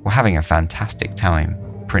World were having a fantastic time,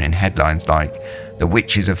 printing headlines like, "The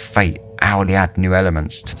Witches of Fate hourly add new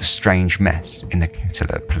elements to the strange mess in the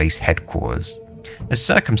Kettler police headquarters," As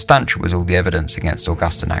circumstantial as all the evidence against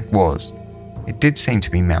Augusta Knack was, it did seem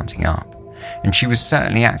to be mounting up, and she was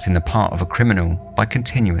certainly acting the part of a criminal by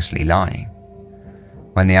continuously lying.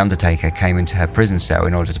 When the undertaker came into her prison cell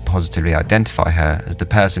in order to positively identify her as the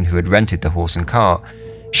person who had rented the horse and cart,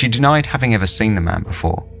 she denied having ever seen the man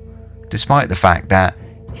before, despite the fact that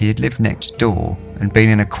he had lived next door and been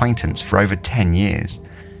an acquaintance for over 10 years,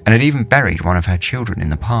 and had even buried one of her children in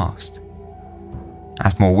the past.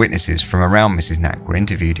 As more witnesses from around Mrs. Knack were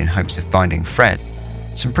interviewed in hopes of finding Fred,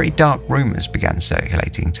 some pretty dark rumours began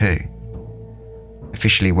circulating too.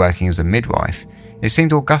 Officially working as a midwife, it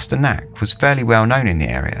seemed Augusta Knack was fairly well known in the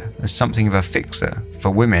area as something of a fixer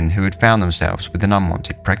for women who had found themselves with an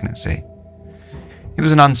unwanted pregnancy. It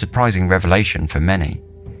was an unsurprising revelation for many.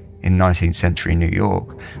 In 19th century New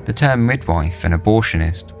York, the term midwife and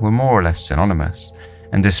abortionist were more or less synonymous,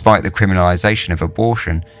 and despite the criminalisation of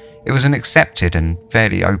abortion, it was an accepted and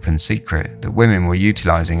fairly open secret that women were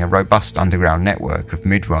utilising a robust underground network of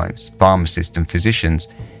midwives, pharmacists and physicians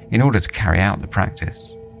in order to carry out the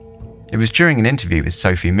practice. It was during an interview with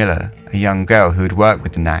Sophie Miller, a young girl who had worked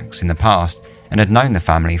with the Knacks in the past and had known the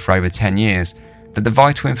family for over 10 years, that the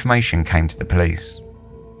vital information came to the police.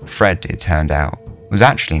 Fred, it turned out, was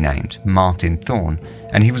actually named Martin Thorn,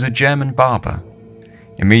 and he was a German barber.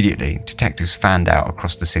 Immediately, detectives fanned out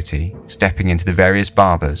across the city, stepping into the various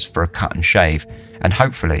barbers for a cut and shave, and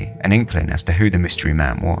hopefully an inkling as to who the mystery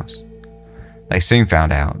man was. They soon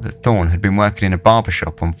found out that Thorn had been working in a barber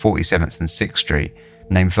shop on 47th and 6th Street,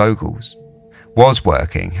 named Vogel's. Was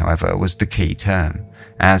working, however, was the key term,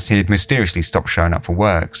 as he had mysteriously stopped showing up for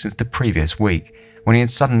work since the previous week, when he had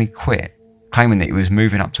suddenly quit, claiming that he was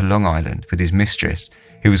moving up to Long Island with his mistress,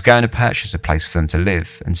 who was going to purchase a place for them to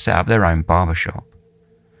live and set up their own barber shop.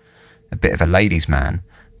 A bit of a ladies' man,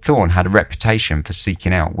 Thorn had a reputation for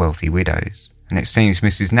seeking out wealthy widows, and it seems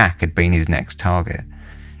Mrs. Knack had been his next target,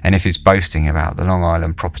 and if his boasting about the Long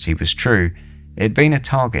Island property was true, it had been a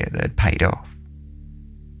target that had paid off.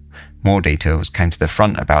 More details came to the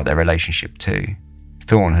front about their relationship too.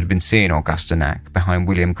 Thorn had been seeing Augusta Knack behind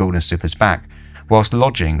William Guldenstubber's back whilst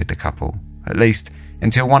lodging with the couple, at least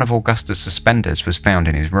until one of Augusta's suspenders was found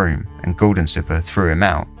in his room and Guldenstubber threw him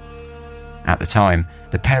out. At the time,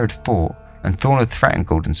 the pair had fought, and Thorn had threatened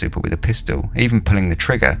Guldenstubber with a pistol, even pulling the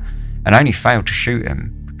trigger, and only failed to shoot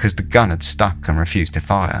him because the gun had stuck and refused to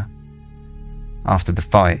fire. After the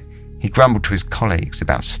fight, he grumbled to his colleagues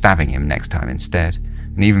about stabbing him next time instead,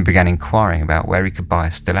 and even began inquiring about where he could buy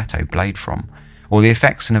a stiletto blade from, or the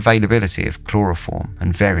effects and availability of chloroform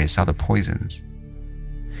and various other poisons.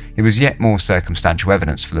 It was yet more circumstantial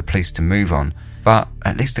evidence for the police to move on, but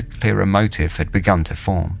at least a clearer motive had begun to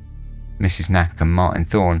form. Mrs. Knack and Martin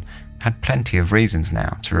Thorn had plenty of reasons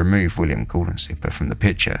now to remove William Guldenstubber from the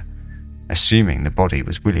picture, assuming the body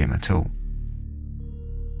was William at all.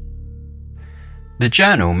 The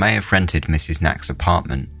Journal may have rented Mrs. Knack's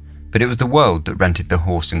apartment, but it was the World that rented the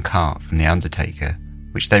horse and cart from the undertaker,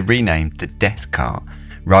 which they renamed the Death Cart,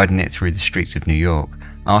 riding it through the streets of New York,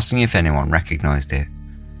 asking if anyone recognised it.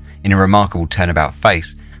 In a remarkable turnabout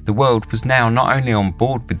face, the World was now not only on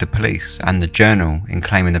board with the police and the Journal in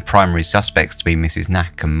claiming the primary suspects to be Mrs.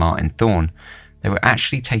 Knack and Martin Thorn, they were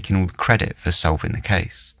actually taking all the credit for solving the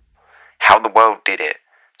case. How the World did it,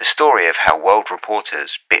 the story of how World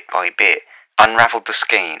reporters, bit by bit, unravelled the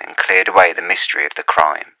skein and cleared away the mystery of the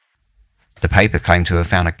crime. The paper claimed to have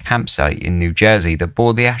found a campsite in New Jersey that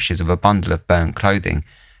bore the ashes of a bundle of burnt clothing,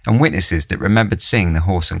 and witnesses that remembered seeing the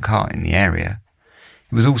horse and cart in the area.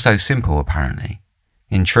 It was all so simple, apparently.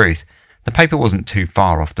 In truth, the paper wasn't too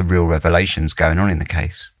far off the real revelations going on in the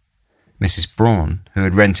case. Mrs. Braun, who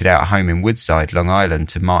had rented out a home in Woodside, Long Island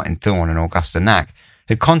to Martin Thorn and Augusta Knack,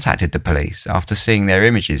 had contacted the police after seeing their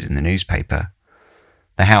images in the newspaper.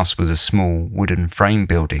 The house was a small wooden frame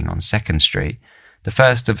building on 2nd Street, the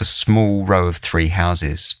first of a small row of 3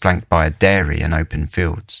 houses flanked by a dairy and open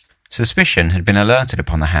fields. Suspicion had been alerted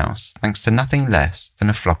upon the house thanks to nothing less than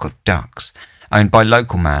a flock of ducks owned by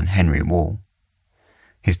local man Henry Wall.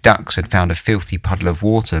 His ducks had found a filthy puddle of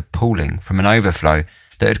water pooling from an overflow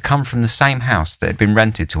that had come from the same house that had been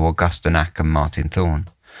rented to Augusta Knack and Martin Thorn.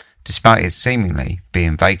 Despite it seemingly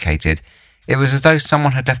being vacated, it was as though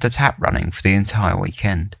someone had left the tap running for the entire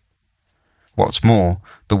weekend. What's more,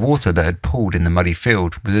 the water that had pooled in the muddy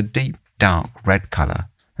field was a deep, dark red colour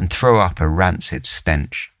and threw up a rancid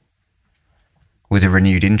stench. With a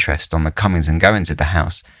renewed interest on the comings and goings of the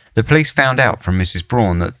house, the police found out from Mrs.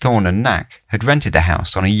 Braun that Thorn and Knack had rented the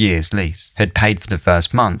house on a year's lease, had paid for the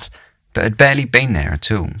first month, but had barely been there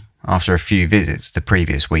at all, after a few visits the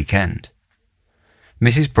previous weekend.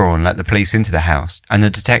 Mrs. Braun let the police into the house, and the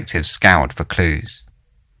detectives scoured for clues.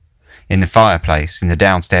 In the fireplace in the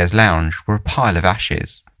downstairs lounge were a pile of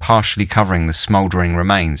ashes, partially covering the smouldering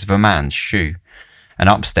remains of a man's shoe, and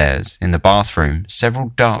upstairs, in the bathroom, several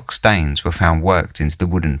dark stains were found worked into the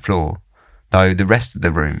wooden floor, though the rest of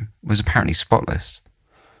the room was apparently spotless.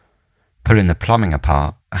 Pulling the plumbing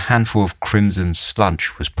apart, a handful of crimson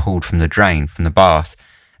sludge was pulled from the drain from the bath,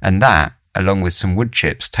 and that, along with some wood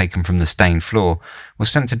chips taken from the stained floor,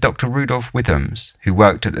 was sent to Dr. Rudolph Withams, who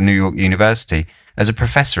worked at the New York University as a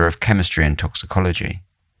professor of chemistry and toxicology.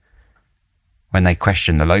 When they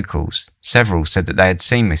questioned the locals, several said that they had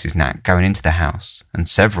seen Mrs. Knack going into the house, and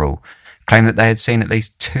several claimed that they had seen at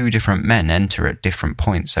least 2 different men enter at different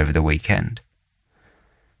points over the weekend.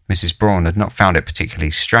 Mrs. Braun had not found it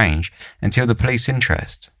particularly strange until the police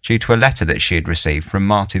interest, due to a letter that she had received from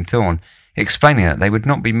Martin Thorne explaining that they would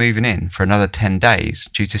not be moving in for another 10 days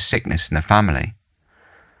due to sickness in the family.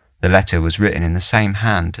 The letter was written in the same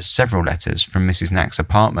hand as several letters from Mrs. Knack's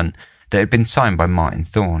apartment that had been signed by Martin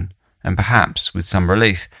Thorne, and perhaps, with some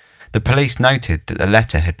relief, the police noted that the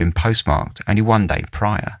letter had been postmarked only 1 day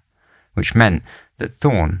prior, which meant that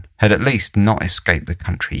Thorne had at least not escaped the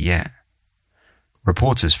country yet.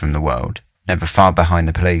 Reporters from the world, never far behind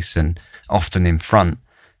the police and often in front,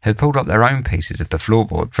 had pulled up their own pieces of the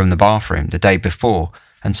floorboard from the bathroom the day before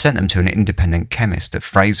and sent them to an independent chemist at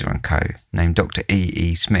Fraser & Co. named Dr.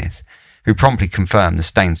 E. Smith, who promptly confirmed the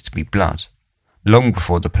stains to be blood, long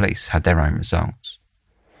before the police had their own results.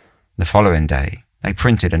 The following day, they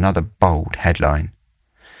printed another bold headline,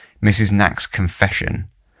 Mrs. Knack's Confession,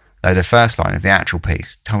 though the first line of the actual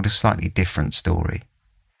piece told a slightly different story.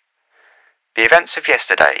 The events of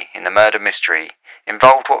yesterday in the murder mystery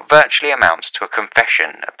involved what virtually amounts to a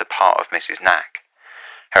confession of the part of Mrs. Knack.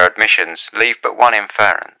 Her admissions leave but one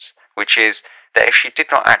inference, which is that if she did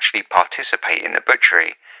not actually participate in the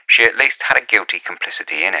butchery, she at least had a guilty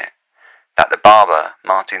complicity in it. That the barber,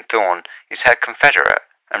 Martin Thorne, is her confederate,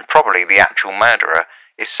 and probably the actual murderer,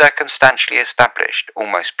 is circumstantially established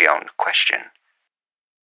almost beyond question.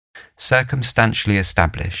 Circumstantially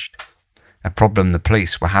established. A problem the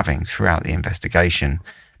police were having throughout the investigation,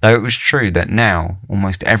 though it was true that now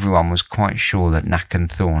almost everyone was quite sure that Knack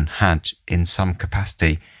and Thorne had, in some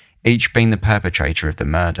capacity, each been the perpetrator of the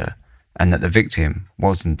murder, and that the victim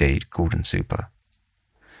was indeed Gordon Super.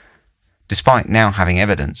 Despite now having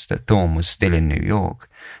evidence that Thorne was still in New York,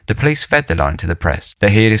 the police fed the line to the press that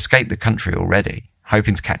he had escaped the country already,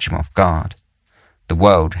 hoping to catch him off guard. The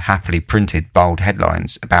World happily printed bold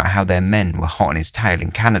headlines about how their men were hot on his tail in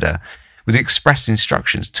Canada, with express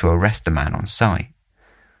instructions to arrest the man on sight.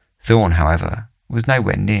 Thorne, however, was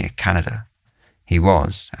nowhere near Canada. He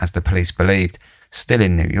was, as the police believed, still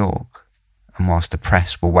in New York, and whilst the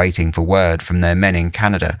press were waiting for word from their men in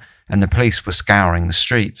Canada and the police were scouring the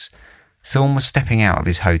streets, Thorne was stepping out of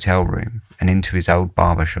his hotel room and into his old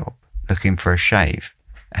barber shop, looking for a shave,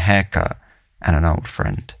 a haircut, and an old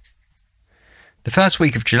friend. The first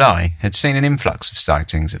week of July had seen an influx of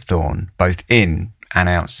sightings of Thorne, both in and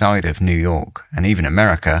outside of New York and even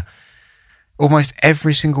America, almost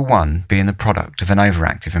every single one being the product of an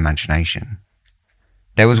overactive imagination.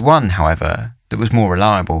 There was one, however, that was more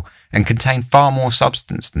reliable and contained far more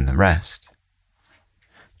substance than the rest.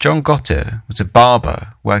 John Gotter was a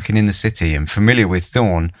barber working in the city and familiar with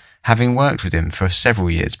Thorne, having worked with him for several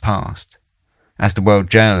years past. As the World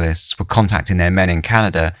journalists were contacting their men in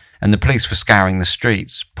Canada and the police were scouring the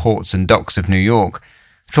streets, ports and docks of New York,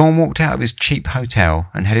 Thorne walked out of his cheap hotel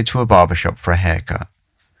and headed to a barbershop for a haircut.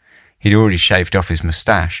 He'd already shaved off his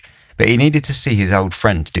moustache, but he needed to see his old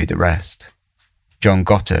friend to do the rest. John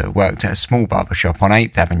Gotter worked at a small barbershop on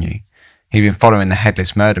 8th Avenue. He'd been following the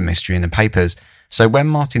Headless murder mystery in the papers, so when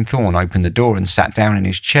Martin Thorne opened the door and sat down in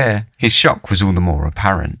his chair, his shock was all the more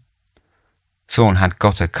apparent. Thorne had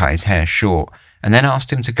Gotter cut his hair short and then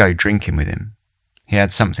asked him to go drinking with him. He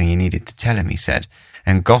had something he needed to tell him, he said,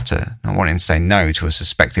 and Gotter, not wanting to say no to a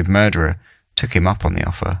suspected murderer, took him up on the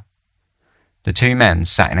offer. The two men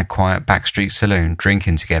sat in a quiet backstreet saloon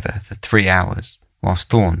drinking together for 3 hours, whilst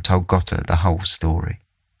Thorne told Gotter the whole story.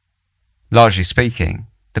 Largely speaking,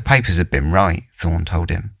 the papers had been right, Thorne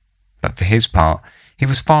told him, but for his part, he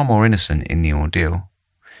was far more innocent in the ordeal.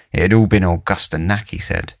 It had all been Augusta Knack, he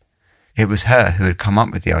said. It was her who had come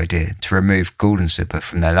up with the idea to remove Guldensuper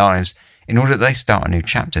from their lives in order that they start a new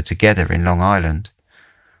chapter together in Long Island.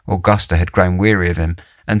 Augusta had grown weary of him,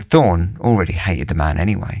 and Thorne already hated the man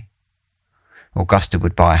anyway. Augusta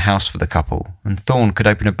would buy a house for the couple, and Thorne could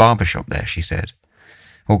open a barber shop there, she said.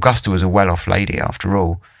 Augusta was a well-off lady after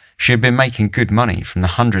all. She had been making good money from the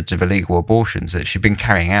hundreds of illegal abortions that she'd been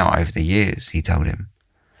carrying out over the years, he told him.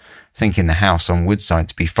 Thinking the house on Woodside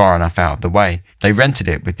to be far enough out of the way, they rented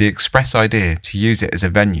it with the express idea to use it as a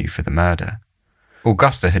venue for the murder.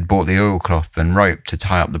 Augusta had bought the oilcloth and rope to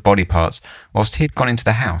tie up the body parts, whilst he had gone into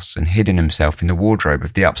the house and hidden himself in the wardrobe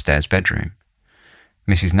of the upstairs bedroom.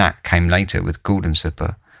 Mrs. Knack came later with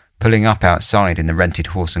Guldensuper, pulling up outside in the rented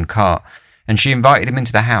horse and cart, and she invited him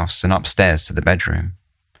into the house and upstairs to the bedroom.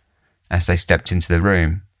 As they stepped into the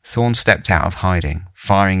room, Thorne stepped out of hiding,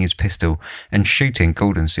 firing his pistol and shooting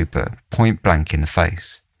Guldensuper point blank in the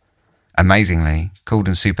face. Amazingly,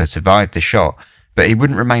 Guldensuper survived the shot, but he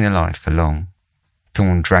wouldn't remain alive for long.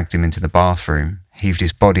 Thorne dragged him into the bathroom, heaved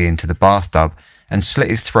his body into the bathtub, and slit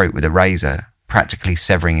his throat with a razor, practically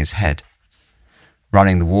severing his head.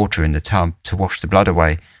 Running the water in the tub to wash the blood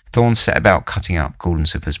away, Thorne set about cutting up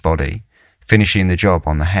Guldensuper's body, finishing the job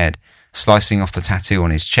on the head, slicing off the tattoo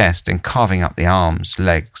on his chest and carving up the arms,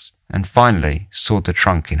 legs, and finally sawed the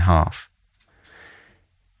trunk in half.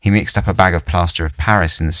 He mixed up a bag of plaster of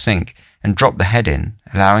Paris in the sink and dropped the head in,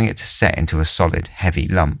 allowing it to set into a solid, heavy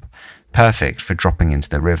lump, perfect for dropping into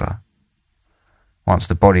the river. Once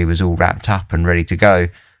the body was all wrapped up and ready to go,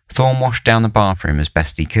 Thorne washed down the bathroom as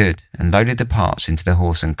best he could and loaded the parts into the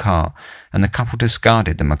horse and cart, and the couple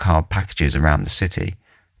discarded the macabre packages around the city,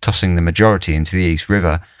 tossing the majority into the East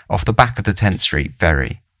River off the back of the 10th Street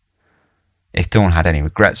ferry. If Thorne had any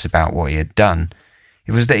regrets about what he had done,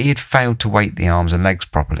 it was that he had failed to weight the arms and legs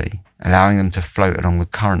properly, allowing them to float along the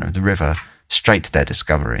current of the river straight to their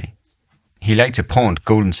discovery. He later pawned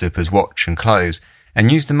Guldensuper's watch and clothes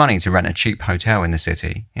and used the money to rent a cheap hotel in the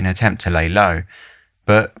city in an attempt to lay low,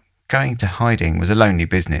 but going to hiding was a lonely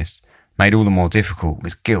business, made all the more difficult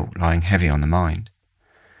with guilt lying heavy on the mind.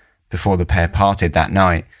 Before the pair parted that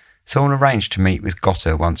night, Thorne arranged to meet with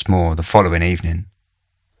Gotter once more the following evening.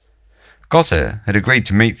 Gotter had agreed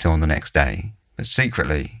to meet Thorne the next day, but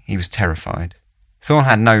secretly he was terrified. Thorne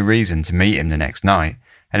had no reason to meet him the next night,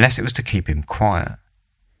 unless it was to keep him quiet.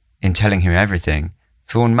 In telling him everything,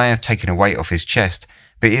 Thorne may have taken a weight off his chest,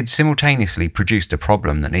 but he had simultaneously produced a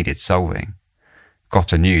problem that needed solving.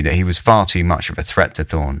 Gotter knew that he was far too much of a threat to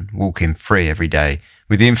Thorne, walking free every day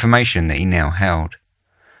with the information that he now held.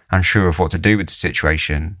 Unsure of what to do with the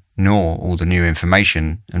situation, nor all the new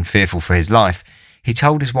information, and fearful for his life, he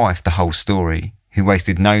told his wife the whole story, who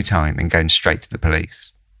wasted no time in going straight to the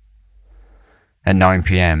police. At 9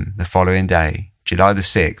 p.m. the following day, July the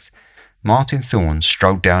 6th, Martin Thorne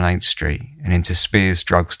strolled down 8th Street and into Spears'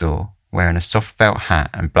 drugstore, wearing a soft felt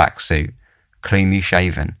hat and black suit, cleanly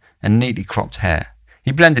shaven and neatly cropped hair.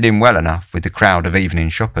 He blended in well enough with the crowd of evening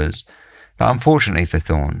shoppers, but unfortunately for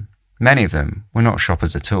Thorne, many of them were not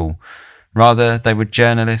shoppers at all. Rather, they were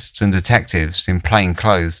journalists and detectives in plain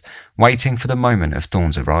clothes, waiting for the moment of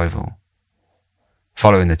Thorne's arrival.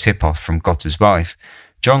 Following the tip-off from Gotter's wife,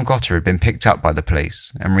 John Gotter had been picked up by the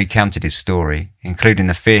police and recounted his story, including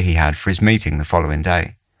the fear he had for his meeting the following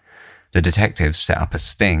day. The detectives set up a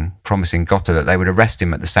sting, promising Gotter that they would arrest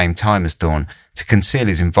him at the same time as Thorne to conceal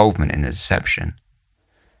his involvement in the deception.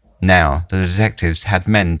 Now, the detectives had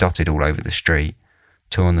men dotted all over the street,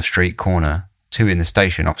 2 on the street corner, 2 in the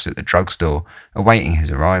station opposite the drugstore, awaiting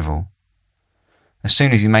his arrival. As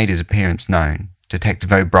soon as he made his appearance known,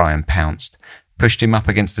 Detective O'Brien pounced, pushed him up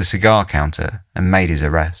against the cigar counter, and made his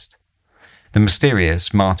arrest. The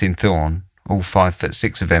mysterious Martin Thorne, all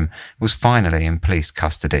 5'6" of him, was finally in police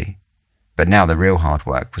custody. But now the real hard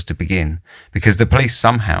work was to begin, because the police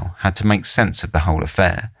somehow had to make sense of the whole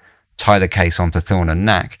affair, tie the case onto Thorne and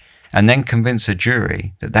Knack, and then convince a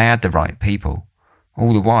jury that they had the right people,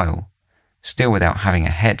 all the while still without having a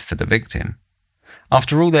head for the victim.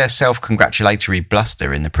 After all their self-congratulatory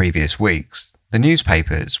bluster in the previous weeks, the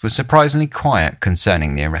newspapers were surprisingly quiet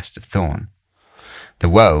concerning the arrest of Thorne. The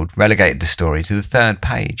World relegated the story to the 3rd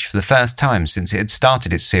page for the first time since it had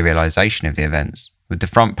started its serialisation of the events, with the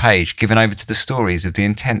front page given over to the stories of the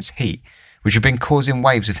intense heat which had been causing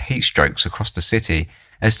waves of heat strokes across the city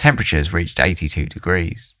as temperatures reached 82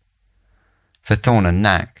 degrees. For Thorne and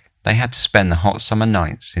Knack, they had to spend the hot summer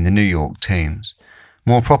nights in the New York Tombs,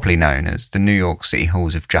 more properly known as the New York City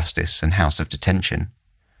Halls of Justice and House of Detention.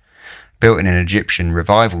 Built in an Egyptian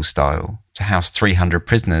revival style to house 300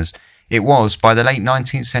 prisoners, it was, by the late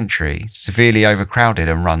 19th century, severely overcrowded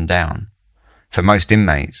and run down. For most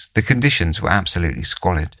inmates, the conditions were absolutely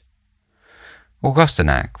squalid. Augusta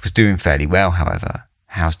Knack was doing fairly well, however,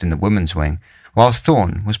 housed in the women's wing, whilst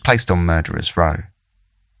Thorne was placed on Murderers' Row.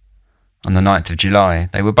 On the 9th of July,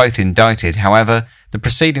 they were both indicted. However, the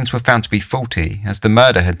proceedings were found to be faulty, as the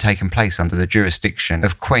murder had taken place under the jurisdiction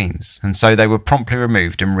of Queens, and so they were promptly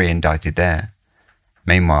removed and re-indicted there.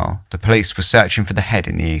 Meanwhile, the police were searching for the head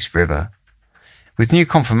in the East River. With new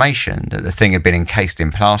confirmation that the thing had been encased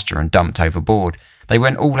in plaster and dumped overboard, they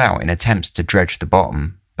went all out in attempts to dredge the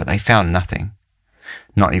bottom, but they found nothing.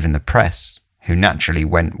 Not even the press, who naturally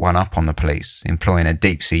went one up on the police, employing a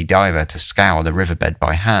deep-sea diver to scour the riverbed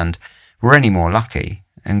by hand, were any more lucky,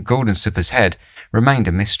 and Gordon Super's head remained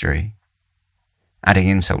a mystery. Adding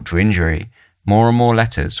insult to injury, more and more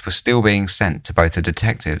letters were still being sent to both the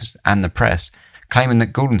detectives and the press, claiming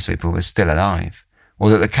that Gordon Super was still alive,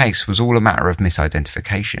 or that the case was all a matter of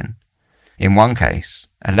misidentification. In one case,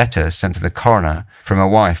 a letter sent to the coroner from a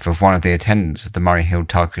wife of one of the attendants of the Murray Hill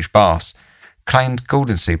Turkish baths claimed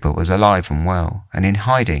Gordon Super was alive and well, and in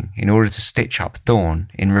hiding in order to stitch up Thorne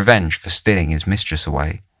in revenge for stealing his mistress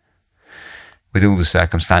away. With all the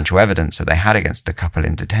circumstantial evidence that they had against the couple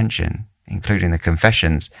in detention, including the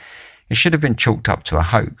confessions, it should have been chalked up to a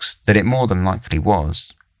hoax that it more than likely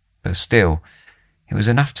was, but still, it was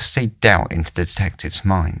enough to seed doubt into the detectives'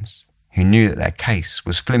 minds, who knew that their case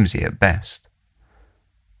was flimsy at best.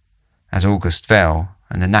 As August fell,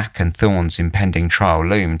 and the Knack and Thorne's impending trial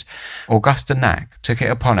loomed, Augusta Knack took it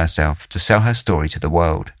upon herself to sell her story to the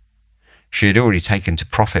world. She had already taken to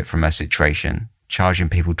profit from her situation, charging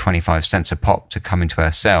people 25 cents a pop to come into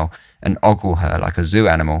her cell and ogle her like a zoo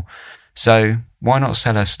animal, so why not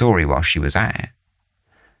sell her story while she was at it?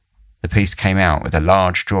 The piece came out with a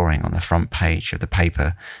large drawing on the front page of the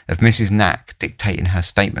paper of Mrs. Knack dictating her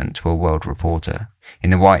statement to a world reporter. In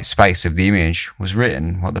the white space of the image was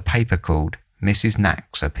written what the paper called Mrs.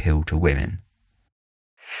 Knack's Appeal to Women.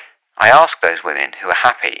 I ask those women who are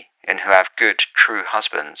happy and who have good, true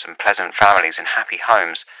husbands and pleasant families and happy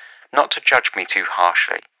homes not to judge me too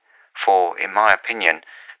harshly, for, in my opinion,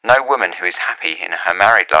 no woman who is happy in her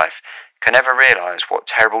married life can ever realise what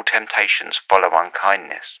terrible temptations follow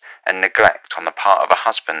unkindness and neglect on the part of a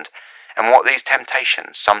husband, and what these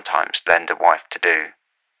temptations sometimes lend a wife to do.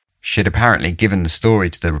 She had apparently given the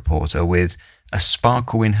story to the reporter with a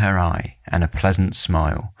sparkle in her eye and a pleasant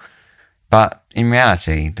smile. But in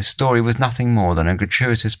reality, the story was nothing more than a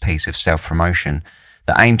gratuitous piece of self-promotion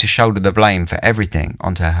that aimed to shoulder the blame for everything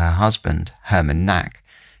onto her husband, Herman Knack,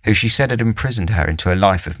 who she said had imprisoned her into a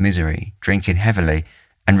life of misery, drinking heavily,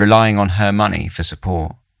 and relying on her money for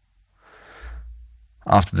support.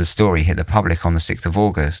 After the story hit the public on the 6th of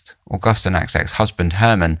August, Augusta Knack's ex-husband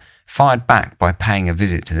Herman fired back by paying a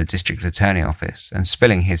visit to the district attorney office and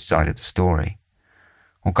spilling his side of the story.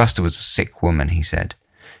 Augusta was a sick woman, he said.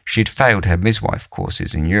 She had failed her midwife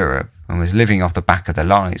courses in Europe and was living off the back of the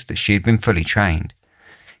lies that she had been fully trained.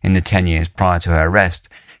 In the 10 years prior to her arrest,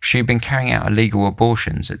 she had been carrying out illegal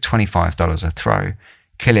abortions at $25 a throw,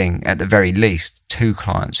 killing at the very least 2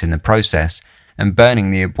 clients in the process and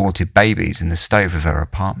burning the aborted babies in the stove of her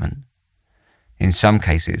apartment. In some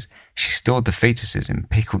cases, she stored the fetuses in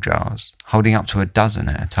pickle jars, holding up to a dozen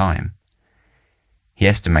at a time. He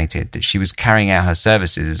estimated that she was carrying out her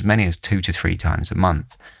services as many as 2 to 3 times a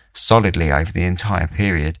month, solidly over the entire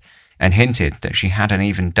period, and hinted that she had an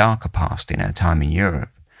even darker past in her time in Europe,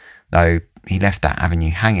 though he left that avenue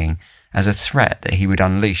hanging as a threat that he would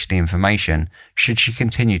unleash the information should she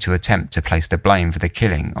continue to attempt to place the blame for the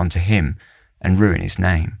killing onto him and ruin his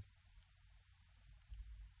name.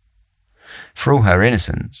 For all her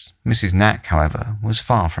innocence, Mrs. Knack, however, was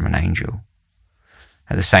far from an angel.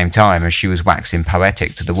 At the same time as she was waxing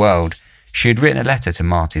poetic to the world, she had written a letter to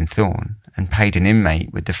Martin Thorne and paid an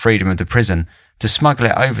inmate with the freedom of the prison to smuggle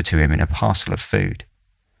it over to him in a parcel of food.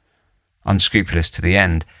 Unscrupulous to the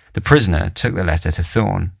end, the prisoner took the letter to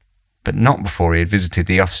Thorne, but not before he had visited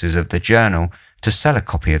the offices of the Journal to sell a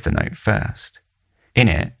copy of the note first. In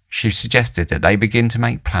it, she suggested that they begin to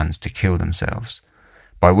make plans to kill themselves,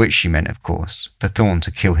 by which she meant, of course, for Thorne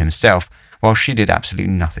to kill himself, while she did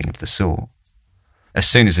absolutely nothing of the sort. As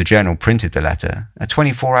soon as the Journal printed the letter, a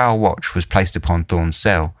 24-hour watch was placed upon Thorne's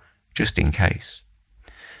cell, just in case.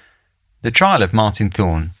 The trial of Martin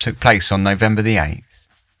Thorne took place on November the 8th.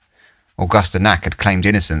 Augusta Knack had claimed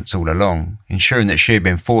innocence all along, ensuring that she had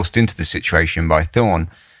been forced into the situation by Thorne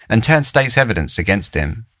and turned state's evidence against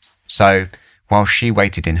him. So, while she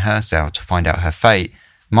waited in her cell to find out her fate,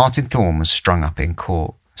 Martin Thorne was strung up in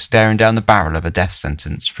court, staring down the barrel of a death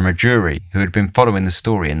sentence from a jury who had been following the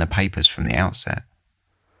story in the papers from the outset.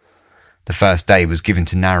 The first day was given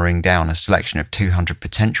to narrowing down a selection of 200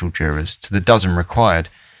 potential jurors to the dozen required,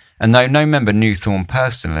 and though no member knew Thorne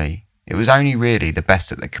personally, it was only really the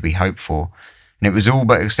best that could be hoped for, and it was all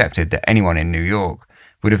but accepted that anyone in New York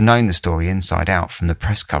would have known the story inside out from the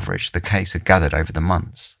press coverage the case had gathered over the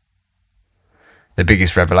months. The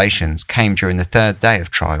biggest revelations came during the 3rd day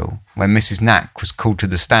of trial, when Mrs. Knack was called to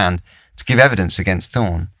the stand to give evidence against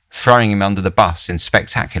Thorne, throwing him under the bus in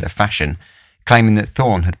spectacular fashion, claiming that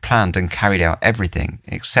Thorne had planned and carried out everything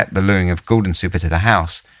except the luring of Super to the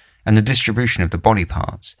house and the distribution of the body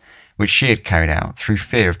parts, which she had carried out through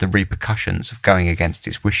fear of the repercussions of going against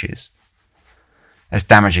his wishes. As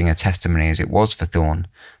damaging a testimony as it was for Thorne,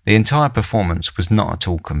 the entire performance was not at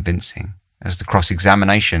all convincing, as the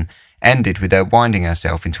cross-examination ended with her winding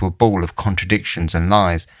herself into a ball of contradictions and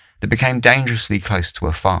lies that became dangerously close to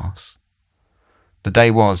a farce. The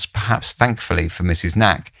day was, perhaps thankfully for Mrs.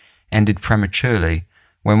 Knack, ended prematurely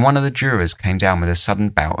when one of the jurors came down with a sudden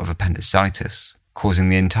bout of appendicitis, causing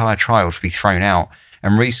the entire trial to be thrown out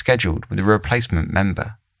and rescheduled with a replacement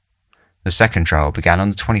member. The second trial began on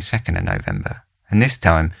the 22nd of November, and this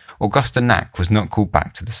time Augusta Knack was not called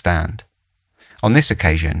back to the stand. On this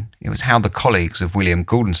occasion, it was how the colleagues of William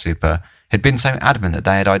Super had been so adamant that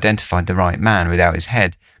they had identified the right man without his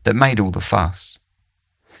head that made all the fuss.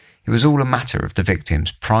 It was all a matter of the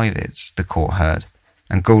victim's privates, the court heard,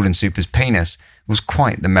 and Super's penis was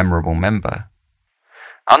quite the memorable member.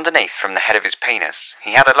 Underneath from the head of his penis,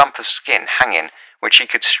 he had a lump of skin hanging which he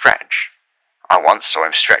could stretch. I once saw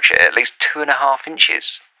him stretch it at least 2.5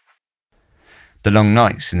 inches. The long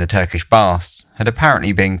nights in the Turkish baths had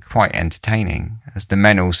apparently been quite entertaining, as the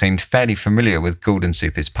men all seemed fairly familiar with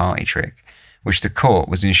Super's party trick, which the court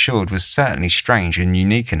was ensured was certainly strange and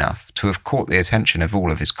unique enough to have caught the attention of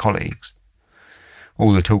all of his colleagues.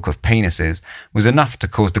 All the talk of penises was enough to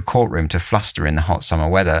cause the courtroom to fluster in the hot summer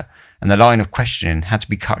weather, and the line of questioning had to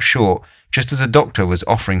be cut short just as a doctor was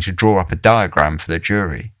offering to draw up a diagram for the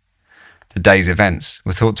jury. The day's events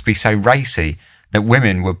were thought to be so racy that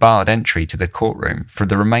women were barred entry to the courtroom for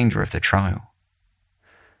the remainder of the trial.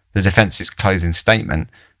 The defence's closing statement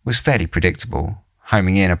was fairly predictable,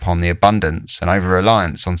 homing in upon the abundance and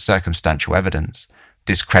over-reliance on circumstantial evidence,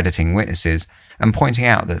 discrediting witnesses, and pointing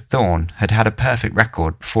out that Thorne had had a perfect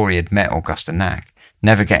record before he had met Augusta Knack,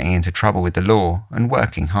 never getting into trouble with the law and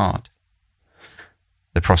working hard.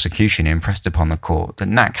 The prosecution impressed upon the court that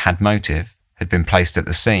Knack had motive, had been placed at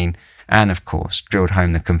the scene, and, of course, drilled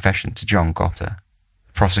home the confession to John Gotter.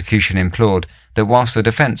 The prosecution implored that whilst the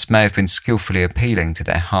defence may have been skillfully appealing to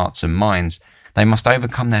their hearts and minds, they must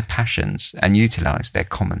overcome their passions and utilise their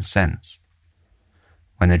common sense.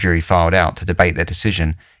 When the jury filed out to debate their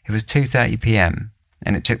decision, it was 2:30 p.m,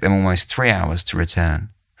 and it took them almost 3 hours to return.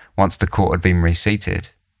 Once the court had been reseated,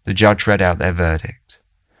 the judge read out their verdict.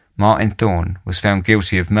 Martin Thorne was found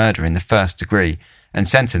guilty of murder in the 1st degree and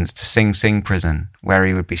sentenced to Sing Sing prison, where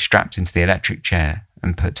he would be strapped into the electric chair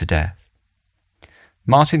and put to death.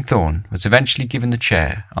 Martin Thorne was eventually given the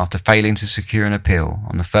chair after failing to secure an appeal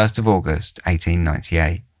on the 1st of August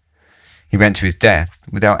 1898. He went to his death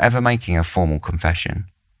without ever making a formal confession.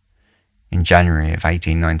 In January of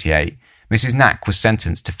 1898, Mrs. Knack was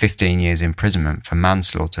sentenced to 15 years imprisonment for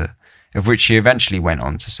manslaughter, of which she eventually went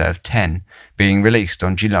on to serve 10, being released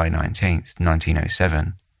on July 19,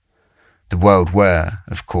 1907. The World were,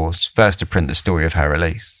 of course, first to print the story of her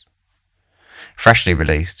release. Freshly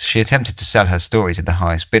released, she attempted to sell her story to the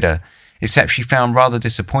highest bidder, except she found rather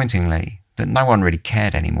disappointingly that no one really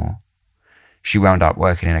cared anymore. She wound up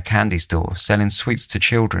working in a candy store, selling sweets to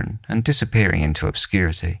children and disappearing into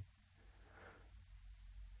obscurity.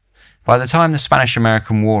 By the time the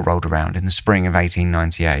Spanish-American War rolled around in the spring of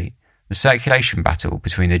 1898, the circulation battle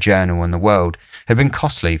between the Journal and the World had been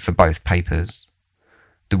costly for both papers.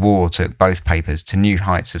 The war took both papers to new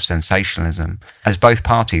heights of sensationalism, as both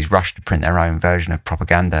parties rushed to print their own version of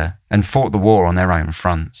propaganda and fought the war on their own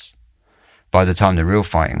fronts. By the time the real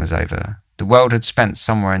fighting was over, the World had spent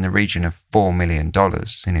somewhere in the region of $4 million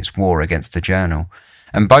in its war against the Journal,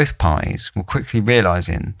 and both parties were quickly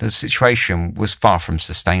realising that the situation was far from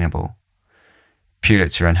sustainable.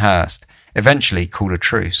 Pulitzer and Hearst eventually called a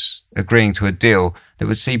truce, agreeing to a deal that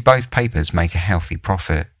would see both papers make a healthy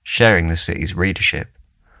profit, sharing the city's readership.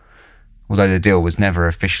 Although the deal was never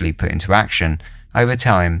officially put into action, over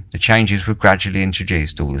time the changes were gradually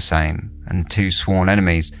introduced all the same, and the two sworn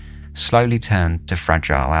enemies slowly turned to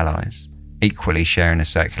fragile allies, equally sharing a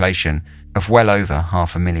circulation of well over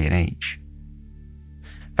 500,000 each.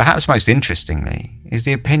 Perhaps most interestingly is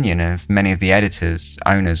the opinion of many of the editors,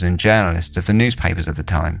 owners and journalists of the newspapers of the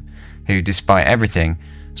time, who, despite everything,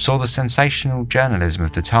 saw the sensational journalism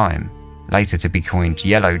of the time, later to be coined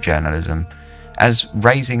yellow journalism, as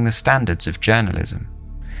raising the standards of journalism,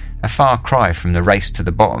 a far cry from the race to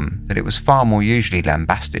the bottom that it was far more usually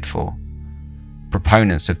lambasted for.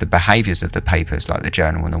 Proponents of the behaviours of the papers like the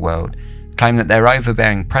Journal and the World claim that their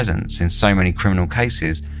overbearing presence in so many criminal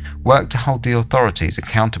cases worked to hold the authorities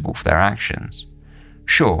accountable for their actions.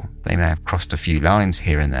 Sure, they may have crossed a few lines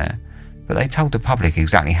here and there, but they told the public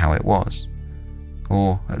exactly how it was.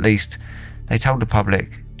 Or, at least, they told the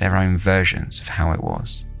public their own versions of how it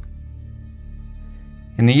was.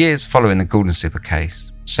 In the years following the Golden Super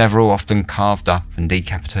case, several often carved up and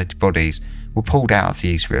decapitated bodies were pulled out of the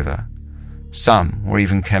East River. Some were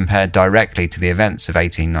even compared directly to the events of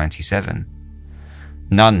 1897.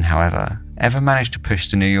 None, however, ever managed to push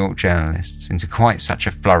the New York journalists into quite such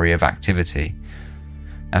a flurry of activity.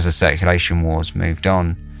 As the circulation wars moved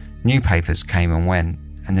on, new papers came and went,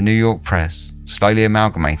 and the New York press slowly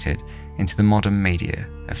amalgamated into the modern media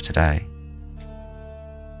of today.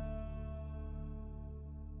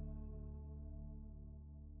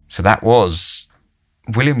 So that was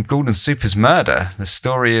William Goulden Super's murder, the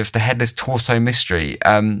story of the Headless Torso mystery.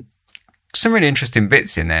 Some really interesting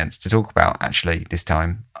bits in there to talk about, actually, this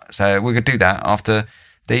time. So we're going to do that after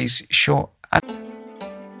these short...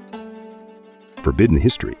 Forbidden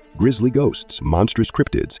history, grisly ghosts, monstrous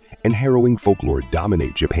cryptids, and harrowing folklore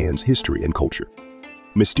dominate Japan's history and culture.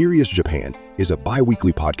 Mysterious Japan is a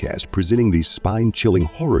bi-weekly podcast presenting these spine-chilling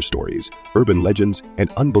horror stories, urban legends,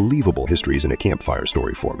 and unbelievable histories in a campfire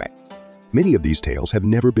story format. Many of these tales have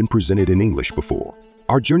never been presented in English before.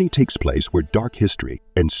 Our journey takes place where dark history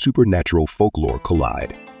and supernatural folklore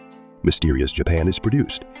collide. Mysterious Japan is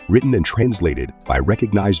produced, written and translated by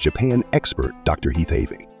recognized Japan expert Dr. Heath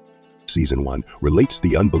Havey. Season 1 relates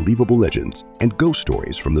the unbelievable legends and ghost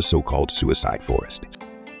stories from the so-called suicide forest.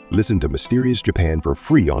 Listen to Mysterious Japan for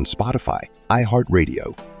free on Spotify,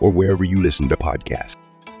 iHeartRadio, or wherever you listen to podcasts.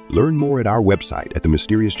 Learn more at our website at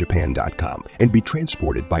themysteriousjapan.com and be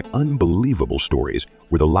transported by unbelievable stories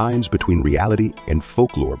where the lines between reality and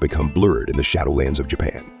folklore become blurred in the shadowlands of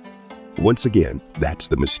Japan. Once again, that's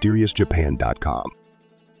themysteriousjapan.com.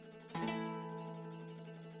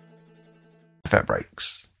 Vet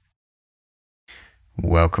breaks.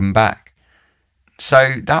 Welcome back.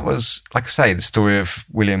 So that was, like I say, the story of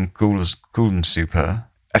William Goulden Super.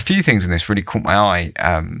 A few things in this really caught my eye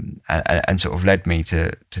and sort of led me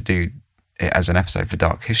to do it as an episode for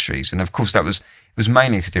Dark Histories. And of course, it was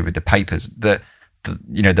mainly to do with the papers. The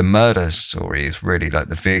murder story is really like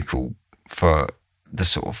the vehicle for the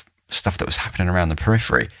sort of stuff that was happening around the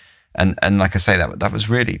periphery. And like I say, that was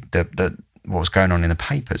really the what was going on in the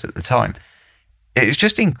papers at the time. It was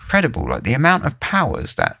just incredible, like the amount of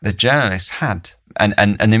powers that the journalists had and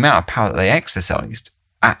the amount of power that they exercised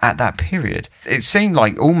at that period. It seemed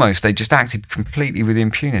like almost they just acted completely with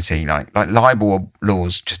impunity, like libel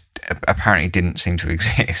laws just apparently didn't seem to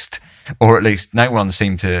exist, or at least no one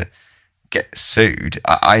seemed to get sued.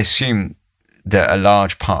 I assume that a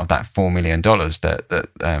large part of that $4 million that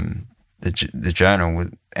the journal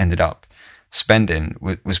ended up spending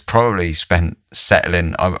was probably spent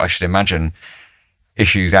settling, I should imagine,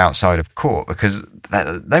 issues outside of court, because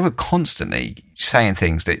they were constantly saying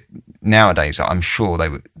things that nowadays I'm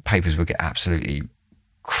sure papers would get absolutely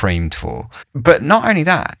creamed for. But not only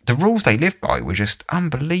that, the rules they lived by were just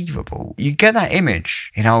unbelievable. You get that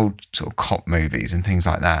image in old sort of cop movies and things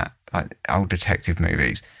like that, like old detective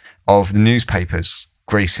movies, of the newspapers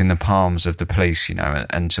greasing the palms of the police,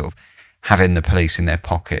 and sort of having the police in their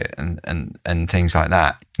pocket and things like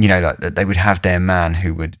that. Like they would have their man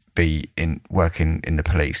who would be working in the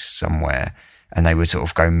police somewhere, and they would sort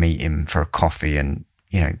of go meet him for a coffee and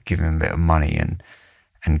give him a bit of money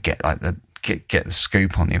and get like get the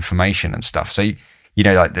scoop on the information and stuff. So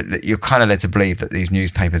you're kind of led to believe that these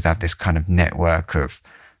newspapers have this kind of network of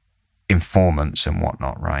informants and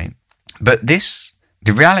whatnot, right? But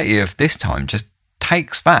the reality of this time just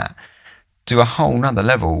takes that to a whole nother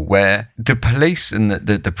level, where the police and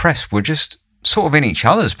the press were just sort of in each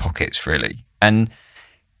other's pockets, really. And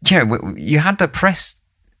you had the press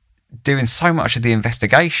doing so much of the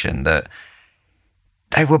investigation that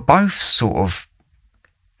they were both sort of,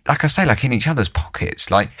 like I say, like in each other's pockets.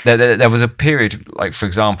 Like there was a period, like for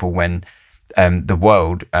example, when the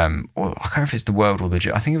World, or I can't remember if it's the World or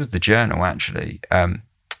I think it was the Journal actually,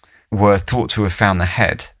 were thought to have found the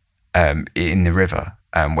head in the river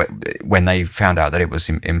when they found out that it was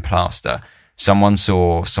in plaster. Someone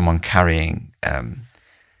saw someone carrying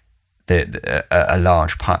a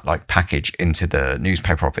large package into the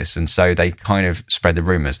newspaper office, and so they kind of spread the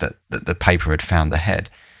rumours that the paper had found the head.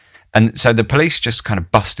 And so the police just kind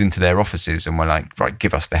of bust into their offices and were like, right,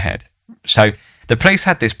 give us the head. So the police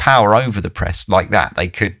had this power over the press like that. They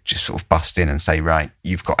could just sort of bust in and say, right,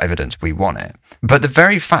 you've got evidence, we want it. But the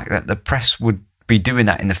very fact that the press would be doing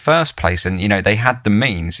that in the first place, and they had the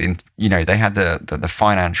means, they had the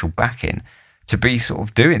financial backing to be sort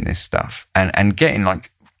of doing this stuff and getting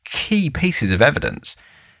like key pieces of evidence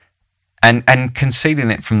and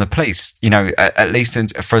concealing it from the police, at least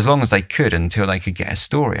for as long as they could, until they could get a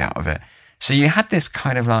story out of it. So you had this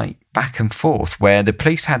kind of like back and forth where the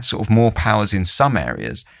police had sort of more powers in some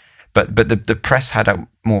areas, but the press had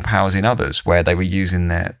more powers in others, where they were using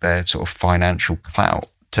their sort of financial clout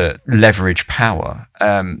to leverage power.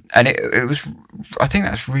 And it was, I think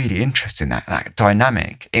that's really interesting, that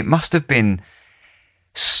dynamic. It must have been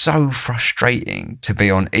so frustrating to be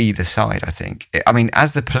on either side, I think. I mean,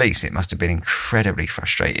 as the police, it must have been incredibly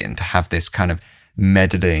frustrating to have this kind of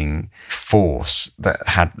meddling force that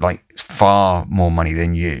had like far more money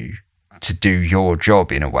than you to do your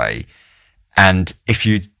job in a way. And if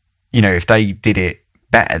if they did it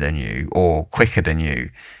better than you or quicker than you,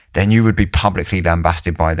 then you would be publicly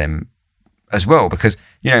lambasted by them as well. Because,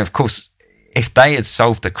 of course, if they had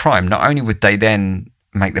solved the crime, not only would they then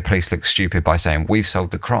make the police look stupid by saying, we've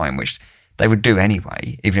solved the crime, which they would do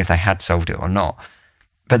anyway, even if they had solved it or not,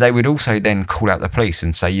 but they would also then call out the police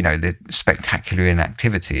and say, the spectacular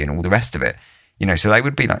inactivity and all the rest of it. So they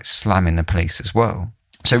would be like slamming the police as well.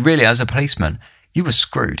 So really, as a policeman, you were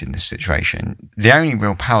screwed in this situation. The only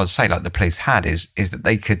real powers, say, like the police had, is that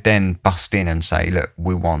they could then bust in and say, look,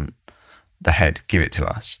 we want the head, give it to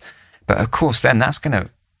us. But of course, then that's going to,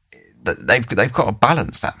 they've got to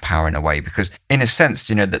balance that power in a way, because in a sense,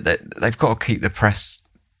 that they've got to keep the press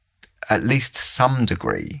at least to some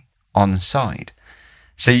degree on side.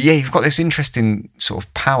 So yeah, you've got this interesting sort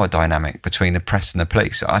of power dynamic between the press and the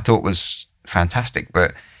police. I thought was fantastic,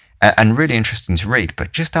 and really interesting to read,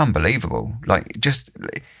 but just unbelievable.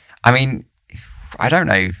 I mean, I don't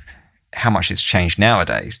know how much it's changed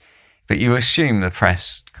nowadays, but you assume the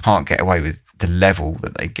press can't get away with the level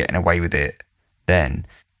that they're getting away with it then.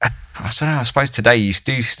 I don't know, I suppose today you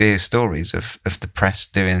do hear stories of the press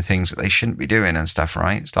doing things that they shouldn't be doing and stuff,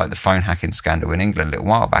 right? It's like the phone hacking scandal in England a little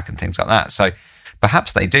while back and things like that. So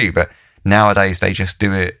perhaps they do, but nowadays they just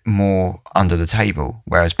do it more under the table,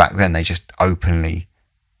 whereas back then they just openly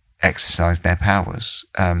exercised their powers.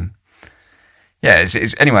 Anyway,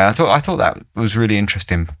 I thought that was a really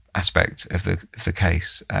interesting aspect of the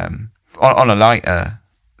case. On a lighter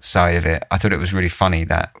side of it, I thought it was really funny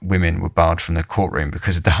that women were barred from the courtroom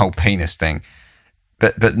because of the whole penis thing.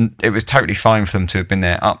 But it was totally fine for them to have been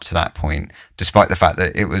there up to that point, despite the fact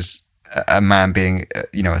that it was a man being,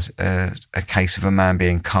 a case of a man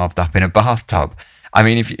being carved up in a bathtub. I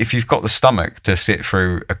mean, if you've got the stomach to sit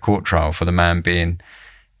through a court trial for the man being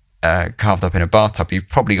carved up in a bathtub, you've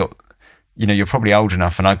probably got, you're probably old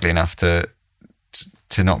enough and ugly enough to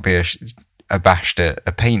not be abashed at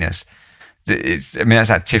a penis. That's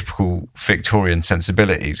that typical Victorian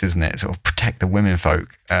sensibilities, isn't it? Sort of protect the women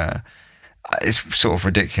folk. It's sort of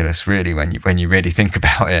ridiculous, really, when you really think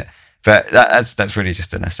about it. But that's really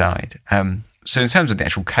just an aside. So in terms of the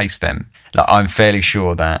actual case, then, I'm fairly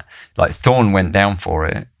sure that Thorne went down for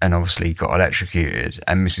it and obviously got electrocuted,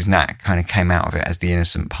 and Mrs. Knack kind of came out of it as the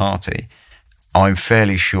innocent party. I'm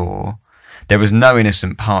fairly sure there was no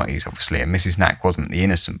innocent parties, obviously, and Mrs. Knack wasn't the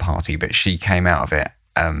innocent party, but she came out of it.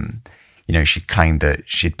 She claimed that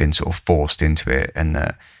she'd been sort of forced into it, and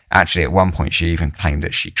that actually at one point she even claimed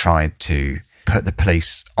that she tried to put the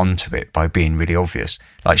police onto it by being really obvious.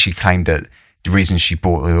 She claimed that the reason she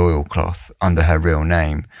bought the oilcloth under her real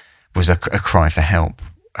name was a cry for help,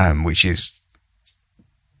 which is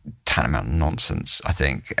tantamount nonsense, I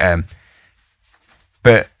think.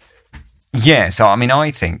 But yeah, so I mean,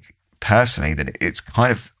 I think personally that it's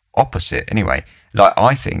kind of opposite anyway.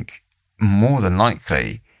 I think more than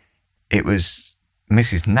likely it was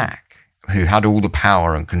Mrs. Knack who had all the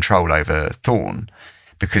power and control over Thorne,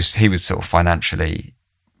 because he was sort of financially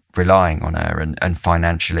relying on her, and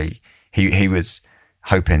financially he was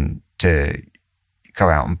hoping to go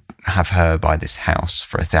out and have her buy this house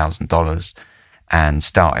for $1,000 and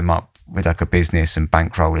start him up with a business and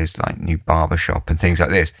bankroll his new barber shop and things like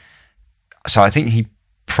this. So I think he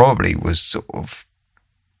probably was sort of,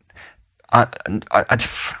 I don't want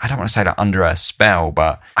to say that under a spell,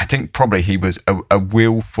 but I think probably he was a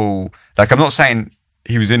willful, I'm not saying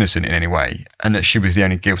he was innocent in any way and that she was the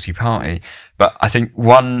only guilty party, but I think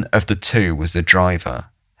one of the two was the driver,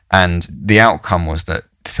 and the outcome was that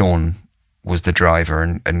Thorne was the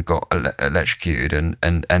driver and got electrocuted, and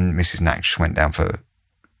Mrs. Knack just went down for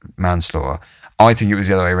manslaughter. I think it was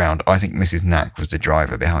the other way around. I think Mrs. Knack was the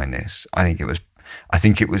driver behind this. I think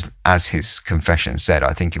it was, as his confession said,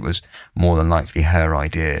 I think it was more than likely her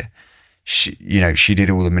idea. She did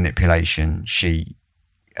all the manipulation. She,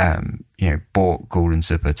 brought Gordon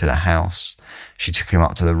Zipper to the house. She took him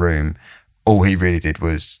up to the room. All he really did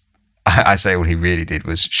was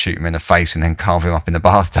shoot him in the face and then carve him up in the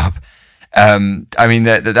bathtub.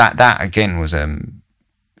 That again was,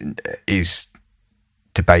 is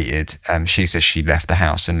debated. She says she left the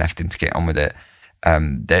house and left him to get on with it.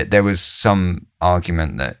 There was some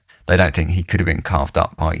argument that they don't think he could have been carved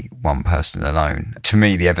up by one person alone. To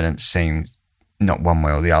me, the evidence seems not one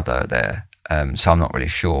way or the other there, so I'm not really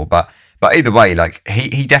sure. But either way, like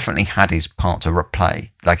he definitely had his part to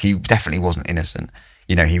play. Like he definitely wasn't innocent.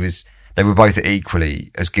 You know, they were both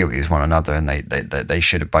equally as guilty as one another, and they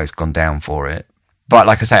should have both gone down for it. But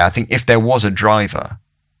like I say, I think if there was a driver,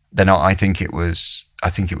 then I think it was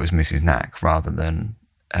Mrs. Knack rather than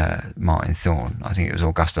Martin Thorne. I think it was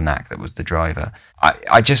Augusta Knack that was the driver.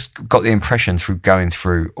 I just got the impression through going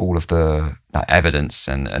through all of the evidence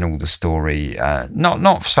and all the story,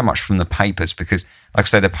 not so much from the papers, because like I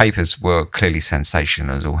say, the papers were clearly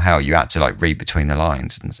sensational or how you had to like read between the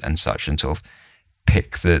lines and such, and sort of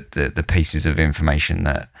pick the pieces of information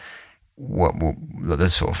that what the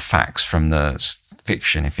sort of facts from the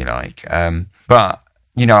fiction, if you like. But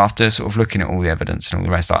you know, after sort of looking at all the evidence and all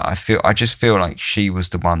the rest, I just feel like she was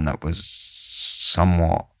the one that was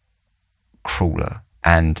somewhat crueler,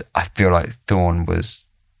 and I feel like Thorne was,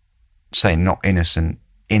 say, not innocent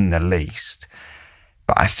in the least,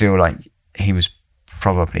 but I feel like he was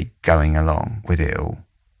probably going along with it all.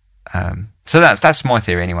 So that's my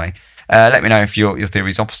theory anyway. Let me know if your theory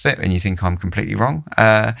is opposite and you think I'm completely wrong.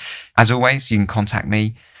 As always, you can contact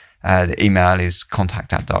me. The email is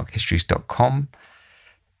contact@darkhistories.com.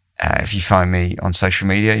 If you find me on social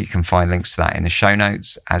media, you can find links to that in the show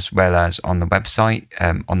notes, as well as on the website.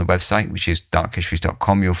 On the website, which is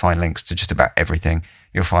darkhistories.com, you'll find links to just about everything.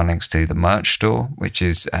 You'll find links to the merch store, which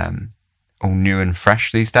is all new and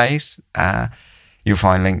fresh these days. You'll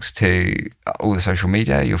find links to all the social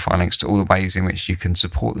media. You'll find links to all the ways in which you can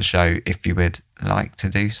support the show if you would like to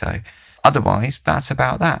do so. Otherwise, that's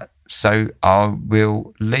about that. So I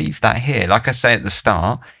will leave that here. Like I say at the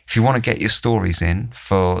start, if you want to get your stories in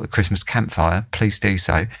for the Christmas campfire, please do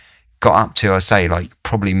so. Got up to, I say, like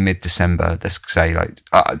probably mid-December. Let's say like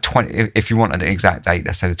 20. If you want an exact date,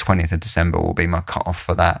 let's say the 20th of December will be my cut-off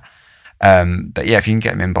for that. But yeah, if you can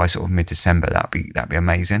get them in by sort of mid-December, that'd be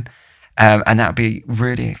amazing. And that'd be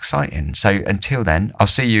really exciting. So until then, I'll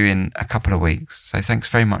see you in a couple of weeks. So thanks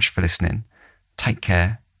very much for listening. Take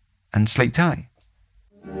care and sleep tight.